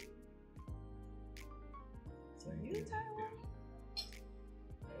 Thank You, you. Taiwo.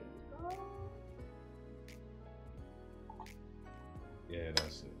 There you go. Yeah,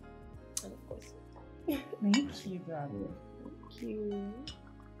 that's it. And of course. Thank you, Daddy. Thank you.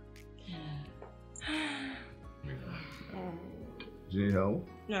 Do you need help?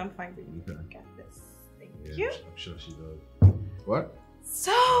 No, I'm fine, baby. Okay. Got this. Thank Yeah, you. I'm sure she does. What?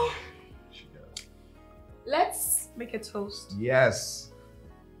 So, She does. let's make a toast Yes.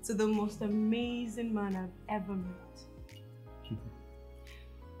 to the most amazing man I've ever met.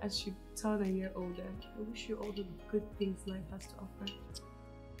 As you turn a year older, I wish you all the good things life has to offer.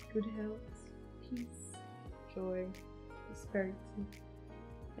 Good health, peace, joy, prosperity.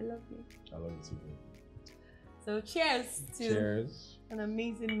 I love you. I love you too. So cheers to Cheers. an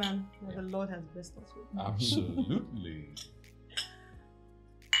amazing man that the Lord has blessed us with. Absolutely.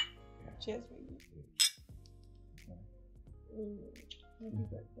 Cheers, baby. Happy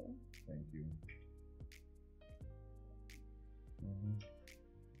birthday. Thank you.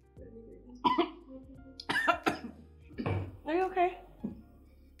 Are you okay?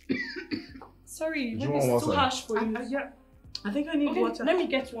 Sorry, Do maybe you want it's too water? harsh for you. Yeah, I think I need Okay, water. let me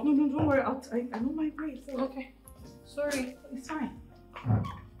get one. No, don't worry. I know my way. So Okay. Sorry. it's fine.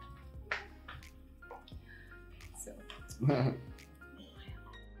 So,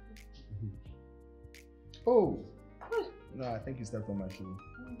 Oh. No, I think you stepped on my shoe.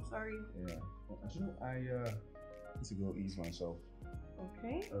 I'm sorry. Yeah. Actually, I need to go ease myself.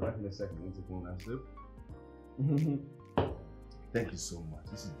 Okay. I'll back in a second. I need to go and sip. Thank you so much.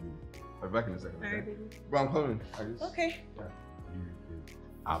 This is beautiful. I'll be back in a second. Alright, Okay? baby. Bro, I'm coming. Okay. Yeah. You did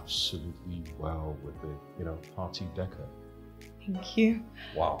absolutely well with the, party decor. Thank you.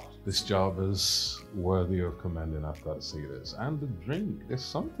 Wow, this job is worthy of commending, I've got to say this. And the drink, there's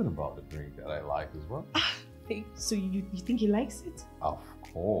something about the drink that I like as well. So you think he likes it? Of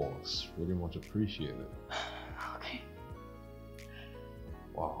course, really much appreciated. Okay.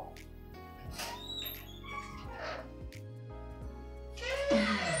 Wow.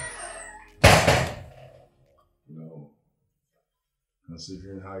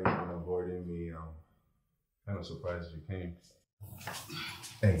 Considering how you've been avoiding me, I'm kind of surprised you came.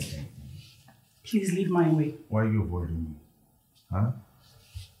 Hey, Please leave my way. why are you avoiding me? Huh?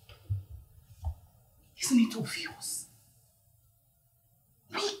 Isn't it obvious?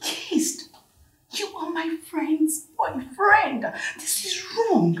 We kissed. You are my friend's boyfriend. This is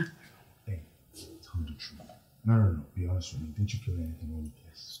wrong. Hey, tell me the truth. No. Be honest with me. Didn't you feel anything when we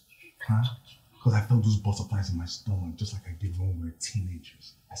kissed? Huh? Because I felt those butterflies in my stomach, just like I did when we were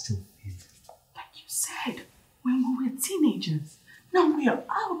teenagers. I still feel it. Like you said, when we were teenagers. Now we are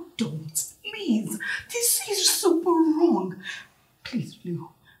adults. Please, this is super wrong. Please,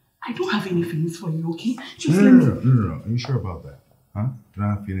 Leo, I don't have any feelings for you, okay? Just let me... No. Are you sure about that? Huh? You don't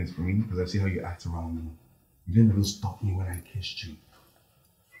have feelings for me? Because I see how you act around me. You didn't even stop me when I kissed you.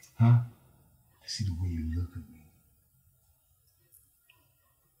 Huh? I see the way you look at me.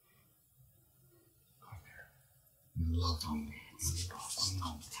 Come here. You love me. You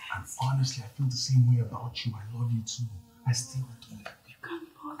love me. And honestly, I feel the same way about you. I love you too. I still do. You can't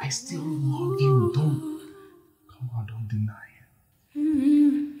love I still love you. Come on, don't deny it. I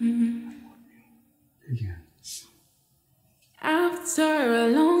love you. Lilian. After a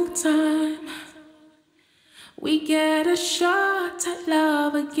long time, we get a shot at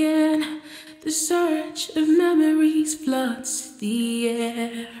love again. The surge of memories floods the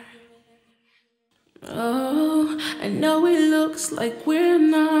air. Oh, I know it looks like we're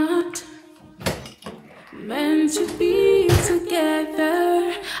not meant to be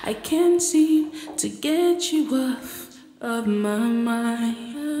together. I can't seem to get you off of my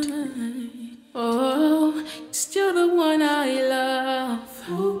mind.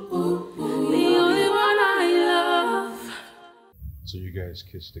 guys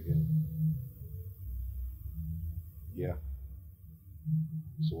kissed again. Yeah.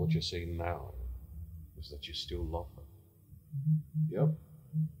 So what you're saying now is that you still love her? Yep.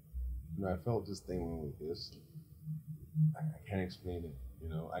 You know, I felt this thing when we kissed. I can't explain it, you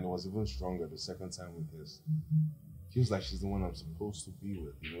know, and it was even stronger the second time we kissed. Feels like she's the one I'm supposed to be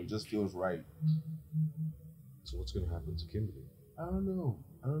with, you know, it just feels right. So what's gonna happen to Kimberly? I don't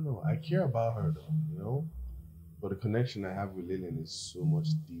know. I care about her though, you know? But the connection I have with Lilian is so much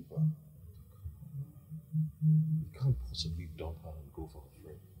deeper. You can't possibly dump her and go for a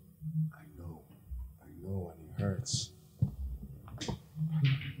friend. I know, and it hurts.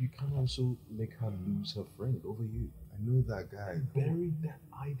 You can't also make her lose her friend over you. I know that guy. Bury that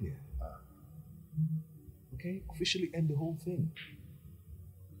idea. Okay? Officially end the whole thing.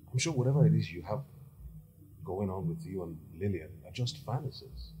 I'm sure whatever it is you have going on with you and Lilian are just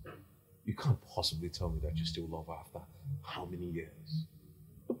fantasies. You can't possibly tell me that you still love her after how many years?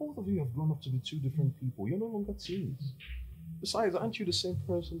 The both of you have grown up to be two different people. You're no longer teens. Besides, aren't you the same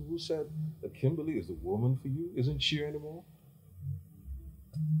person who said that Kimberly is the woman for you? Isn't she anymore?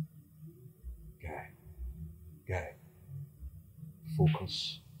 Guy,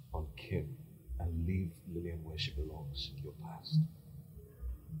 focus on Kim and leave Lilian where she belongs in your past.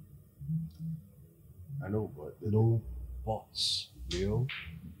 I know, but... No buts, Leo.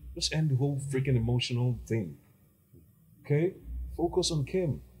 Just end the whole freaking emotional thing. Okay? Focus on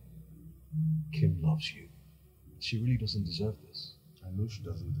Kim. Kim loves you. She really doesn't deserve this. I know she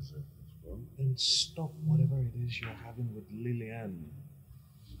doesn't deserve this, bro. Then stop whatever it is you're having with Lilian.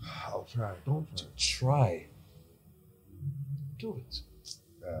 I'll try. Don't try. Do it.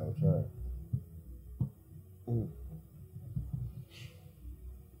 Yeah, I'll try.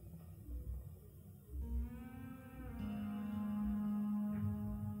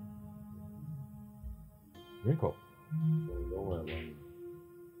 Drink up. Don't worry about it.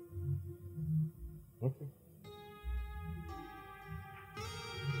 Okay.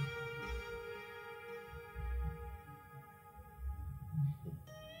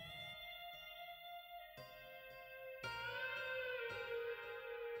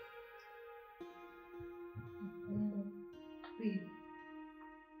 Babe,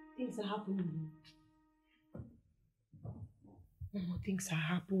 things are happening. Mama, things are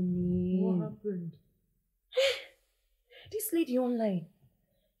happening. What happened? This lady online,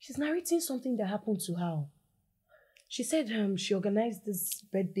 she's narrating something that happened to her. She said she organized this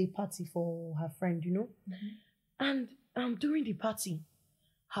birthday party for her friend, you know? And during the party,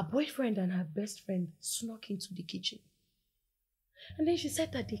 her boyfriend and her best friend snuck into the kitchen. And then she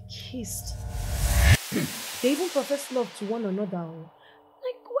said that they kissed. They even professed love to one another.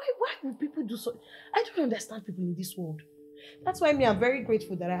 Like, why would people do so? I don't understand people in this world. That's why I'm very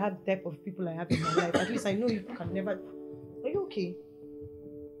grateful that I have the type of people I have in my life. At least I know you can never... Are you okay?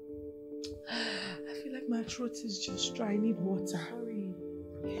 I feel like my throat is just dry. I need water. Sorry.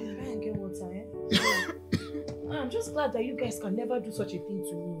 Yeah, try and get water, eh? I'm just glad that you guys can never do such a thing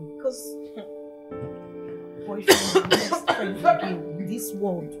to me. Because... boyfriend and best friend again in this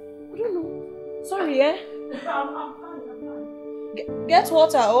world. I don't know. Sorry, eh? I'm fine. Get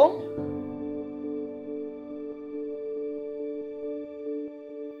water, oh?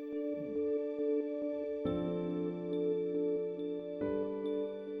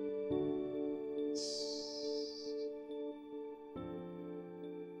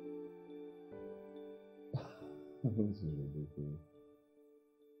 This is ridiculous.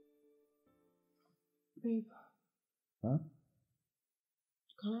 Babe. Huh?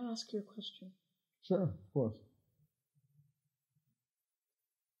 Can I ask you a question? Sure, of course.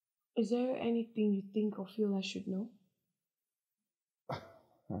 Is there anything you think or feel I should know? I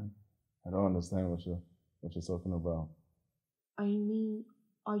don't understand what you're talking about. I mean,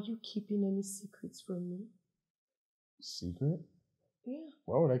 are you keeping any secrets from me? Secret? Yeah.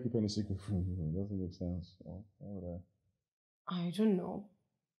 Why would I keep any secret from you? It doesn't make sense. Why would I? I don't know.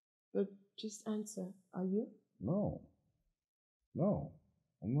 But just answer. Are you? No.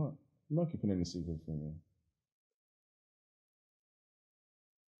 I'm not keeping any secret from you.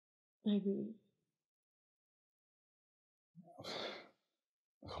 I believe.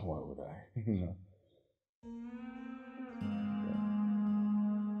 Why would I? No.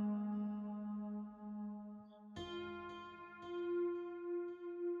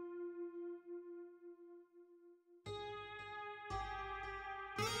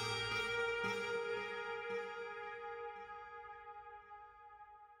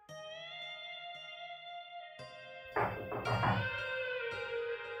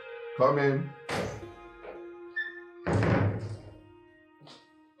 Come in.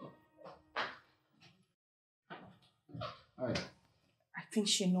 Hi. I think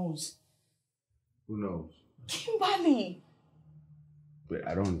she knows. Who knows? Kimberly. Wait,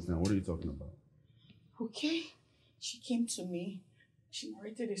 I don't understand. What are you talking about? Okay. She came to me. She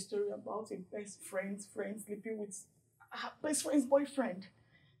narrated a story about a best friend's friend sleeping with her best friend's boyfriend.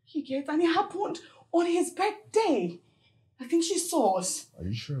 You get? And it happened on his birthday. I think she saw us. Are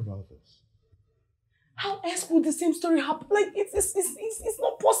you sure about this? How else would the same story happen? Like, it's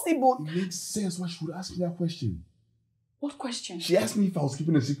not possible. It makes sense why she would ask me that question. What question? She asked me if I was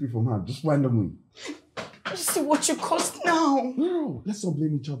keeping a secret from her, just randomly. You see what you caused now. No, let's not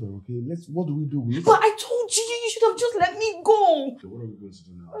blame each other, okay? What do we do? But I told you, you should have just let me go. Okay, what are we going to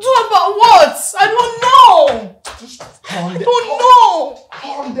do now? Do about what? I don't know. Just calm down. I don't know.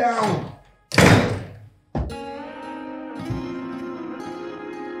 Calm down.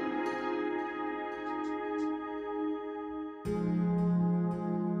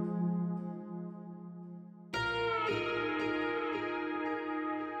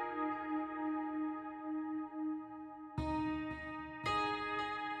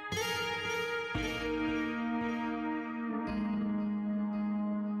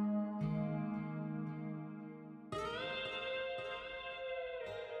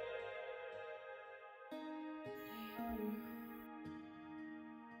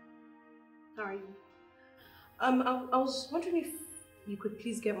 How are you? I was wondering if you could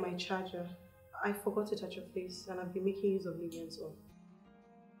please get my charger. I forgot it at your place and I've been making use of Lilian's one.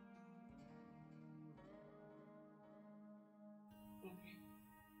 Okay.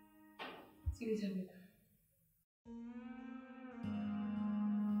 See you later, babe.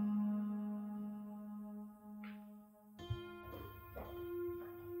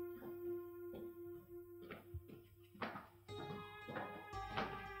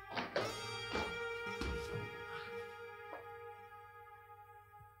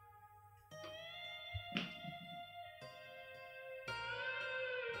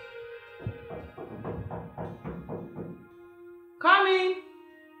 Coming.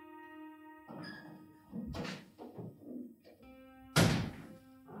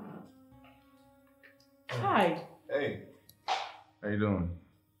 Hi. Hey. How you doing?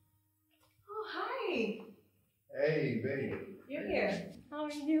 Oh, hi. Hey, babe. You're here. How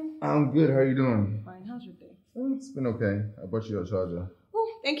are you? I'm good. How you doing? Fine. How's your day? Oh, it's been okay. I bought you a charger.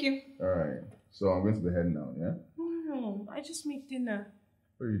 Oh, thank you. All right. So I'm going to be heading out, yeah? No, I just made dinner.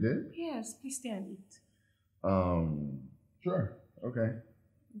 Oh, you did? Yes, please stay and eat. Sure. Okay.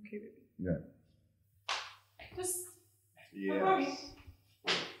 Okay, baby. Yeah. Just Yeah.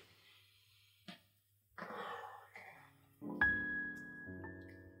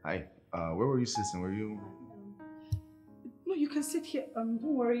 Hi. Where were you sitting? Were you? No, you can sit here. Don't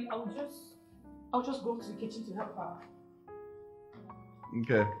worry. I'll just go to the kitchen to help her.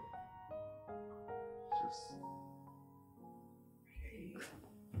 Okay. Just.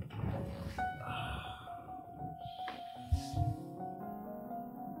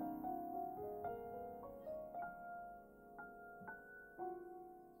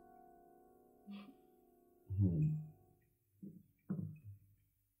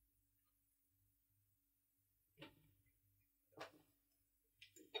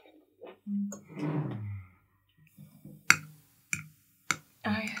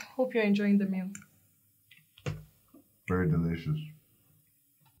 I hope you're enjoying the meal. Very delicious.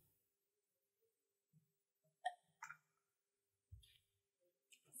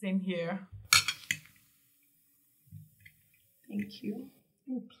 Same here. Thank you.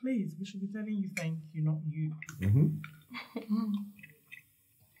 Oh, please. We should be telling you thank you, not you.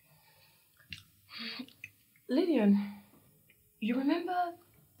 Lilian, you remember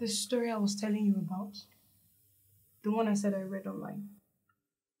the story I was telling you about? The one I said I read online.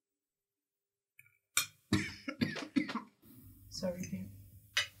 Sorry, babe.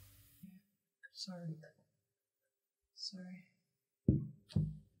 Sorry.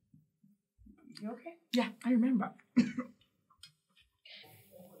 You okay? Yeah, I remember.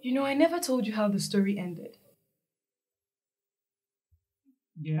 You know, I never told you how the story ended.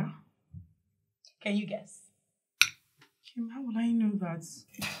 Yeah? Can you guess? Kim, how would I know that?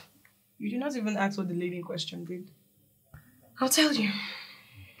 You did not even ask what the lady in question did. I'll tell you.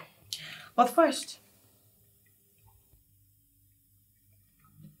 But first,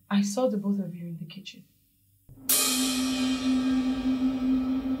 I saw the both of you in the kitchen.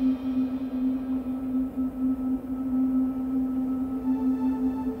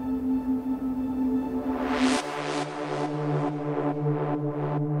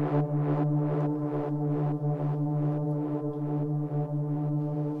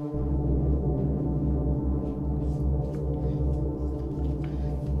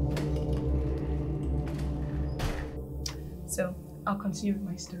 So, I'll continue with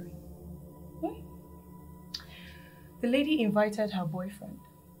my story. The lady invited her boyfriend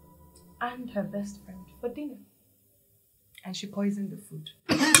and her best friend for dinner. And she poisoned the food.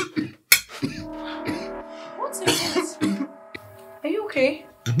 What's it? Are you okay?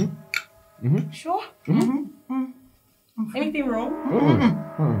 Sure? Anything wrong?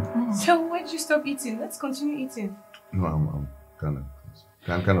 So why did you stop eating? Let's continue eating. No,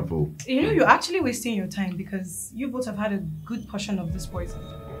 I'm kind of full. You know, you're actually wasting your time because you both have had a good portion of this poison.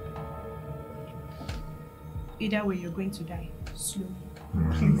 Either way, you're going to die slowly.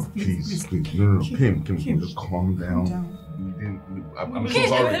 Please. No. Kim, just calm down. I'm so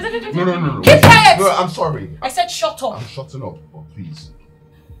sorry. No. Keep quiet! No, I'm sorry. I said shut up. I'm shutting up, but please.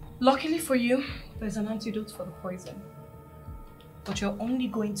 Luckily for you, there's an antidote for the poison. But you're only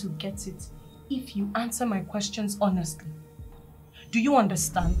going to get it if you answer my questions honestly. Do you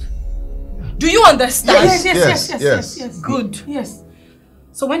understand? Do you understand? Yes. Good. Yes.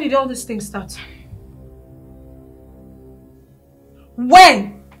 So when did all these things start?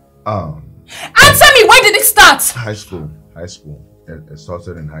 When? Answer me, when did it start? High school. It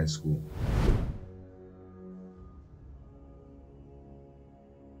started in high school.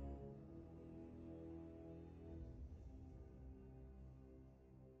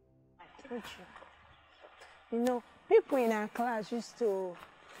 You know, people in our class used to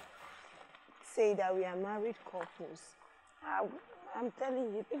say that we are married couples. I'm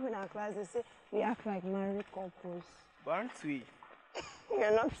telling you, people in our class, they say we act like married couples. But aren't we?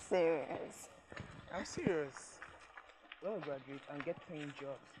 You're not serious. I'm serious. When we graduate and get paying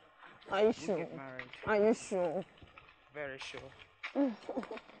jobs, Are you we'll sure? get married. Are you sure? Very sure.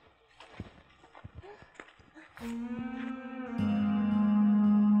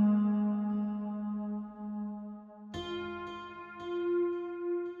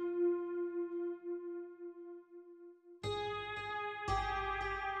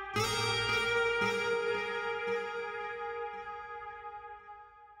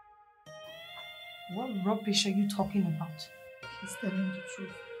 What rubbish are you talking about? He's telling the truth.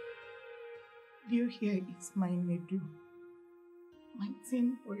 Leo here is my Nedu, my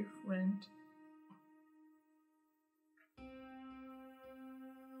teen boyfriend.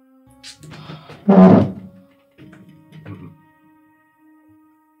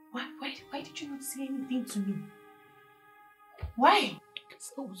 Why did you not say anything to me? Why?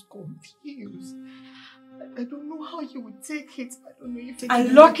 Because I was confused. I don't know how you would take it. I don't know if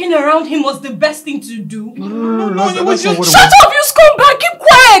And lurking around him was the best thing to do. No, you would just shut up, you scumbag! Keep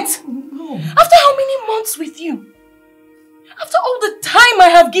quiet! No. After how many months with you? After all the time I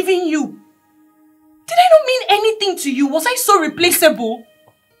have given you? Did I not mean anything to you? Was I so replaceable?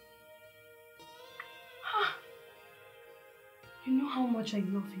 You know how much I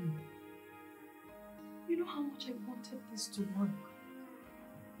love you. You know how much I wanted this to work.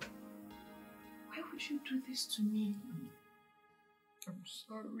 Why would you do this to me? I'm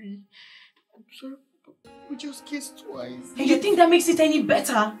sorry. We just kissed twice. And you think that makes it any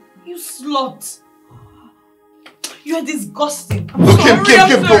better? You slut. You are disgusting. Kim,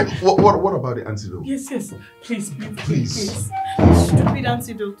 what about the antidote? Yes. Please. Stupid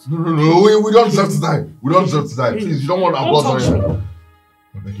antidote. No, we don't deserve to die. Please, you don't want our blood on you.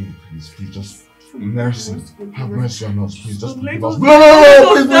 I'm begging you, please, just mercy. Have mercy on us, please. Just forgive us.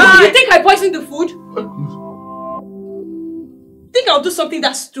 No, please. You think I poisoned the food? Think I'll do something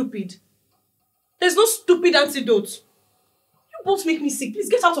that stupid? There's no stupid antidote. You both make me sick. Please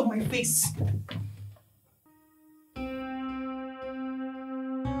get out of my face.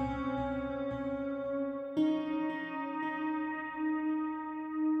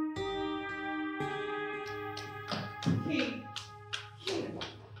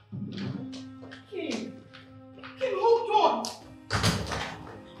 Kim, hold on.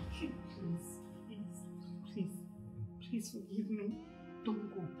 Kim, please forgive me.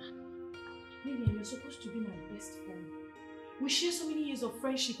 Don't go. Lilian, you're supposed to be my best friend. We share so many years of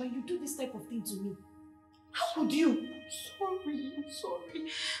friendship and you do this type of thing to me. How would you? I'm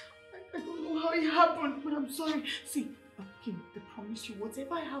sorry. I don't know how it happened, but I'm sorry. See, Kim, I promise you,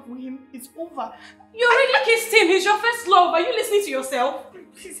 whatever I have with him, it's over. You already kissed him. He's your first love. Are you listening to yourself?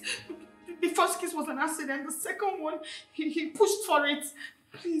 Please, the first kiss was an accident. The second one, he pushed for it.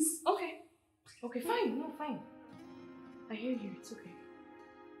 Please. Okay, fine. No, fine. I hear you. It's okay.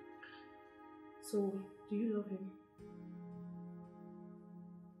 So, do you love him?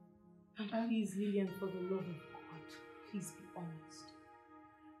 And please, Lilian, for the love of God, please be honest.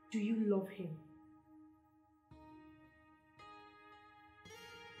 Do you love him?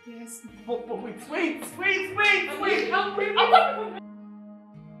 Yes, but wait. Help me.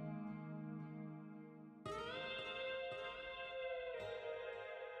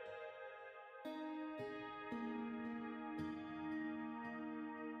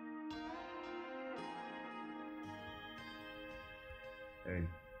 Hey.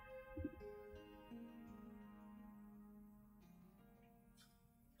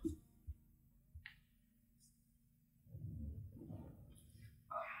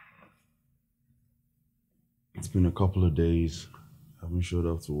 It's been a couple of days. I haven't showed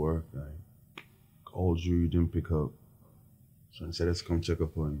up to work. I called you, you didn't pick up. So I said, let's come check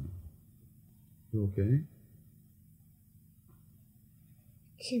up on you. You okay?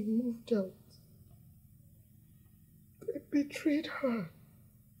 He moved out. I betrayed her.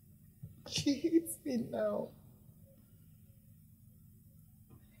 She hates me now.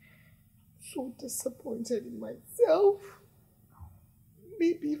 So disappointed in myself.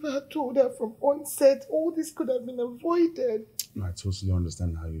 Maybe if I had told her from onset, all this could have been avoided. No, I totally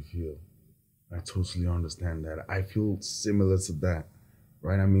understand how you feel. I totally understand that. I feel similar to that,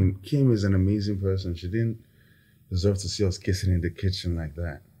 right? I mean, Kim is an amazing person. She didn't deserve to see us kissing in the kitchen like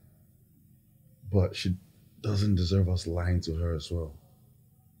that. But she doesn't deserve us lying to her as well,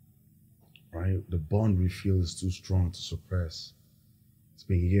 right? The bond we feel is too strong to suppress. It's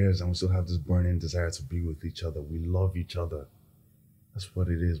been years and we still have this burning desire to be with each other. We love each other. That's what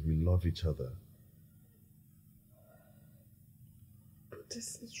it is. We love each other. But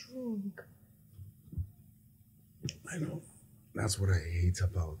this is wrong. I know. That's what I hate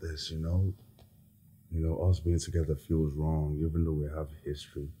about this, you know? You know, us being together feels wrong, even though we have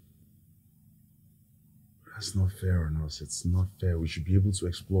history. That's not fair on us. It's not fair. We should be able to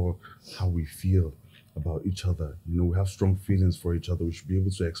explore how we feel about each other. You know, we have strong feelings for each other. We should be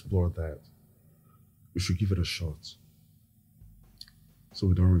able to explore that. We should give it a shot. So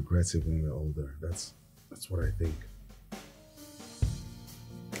we don't regret it when we're older. That's what I think.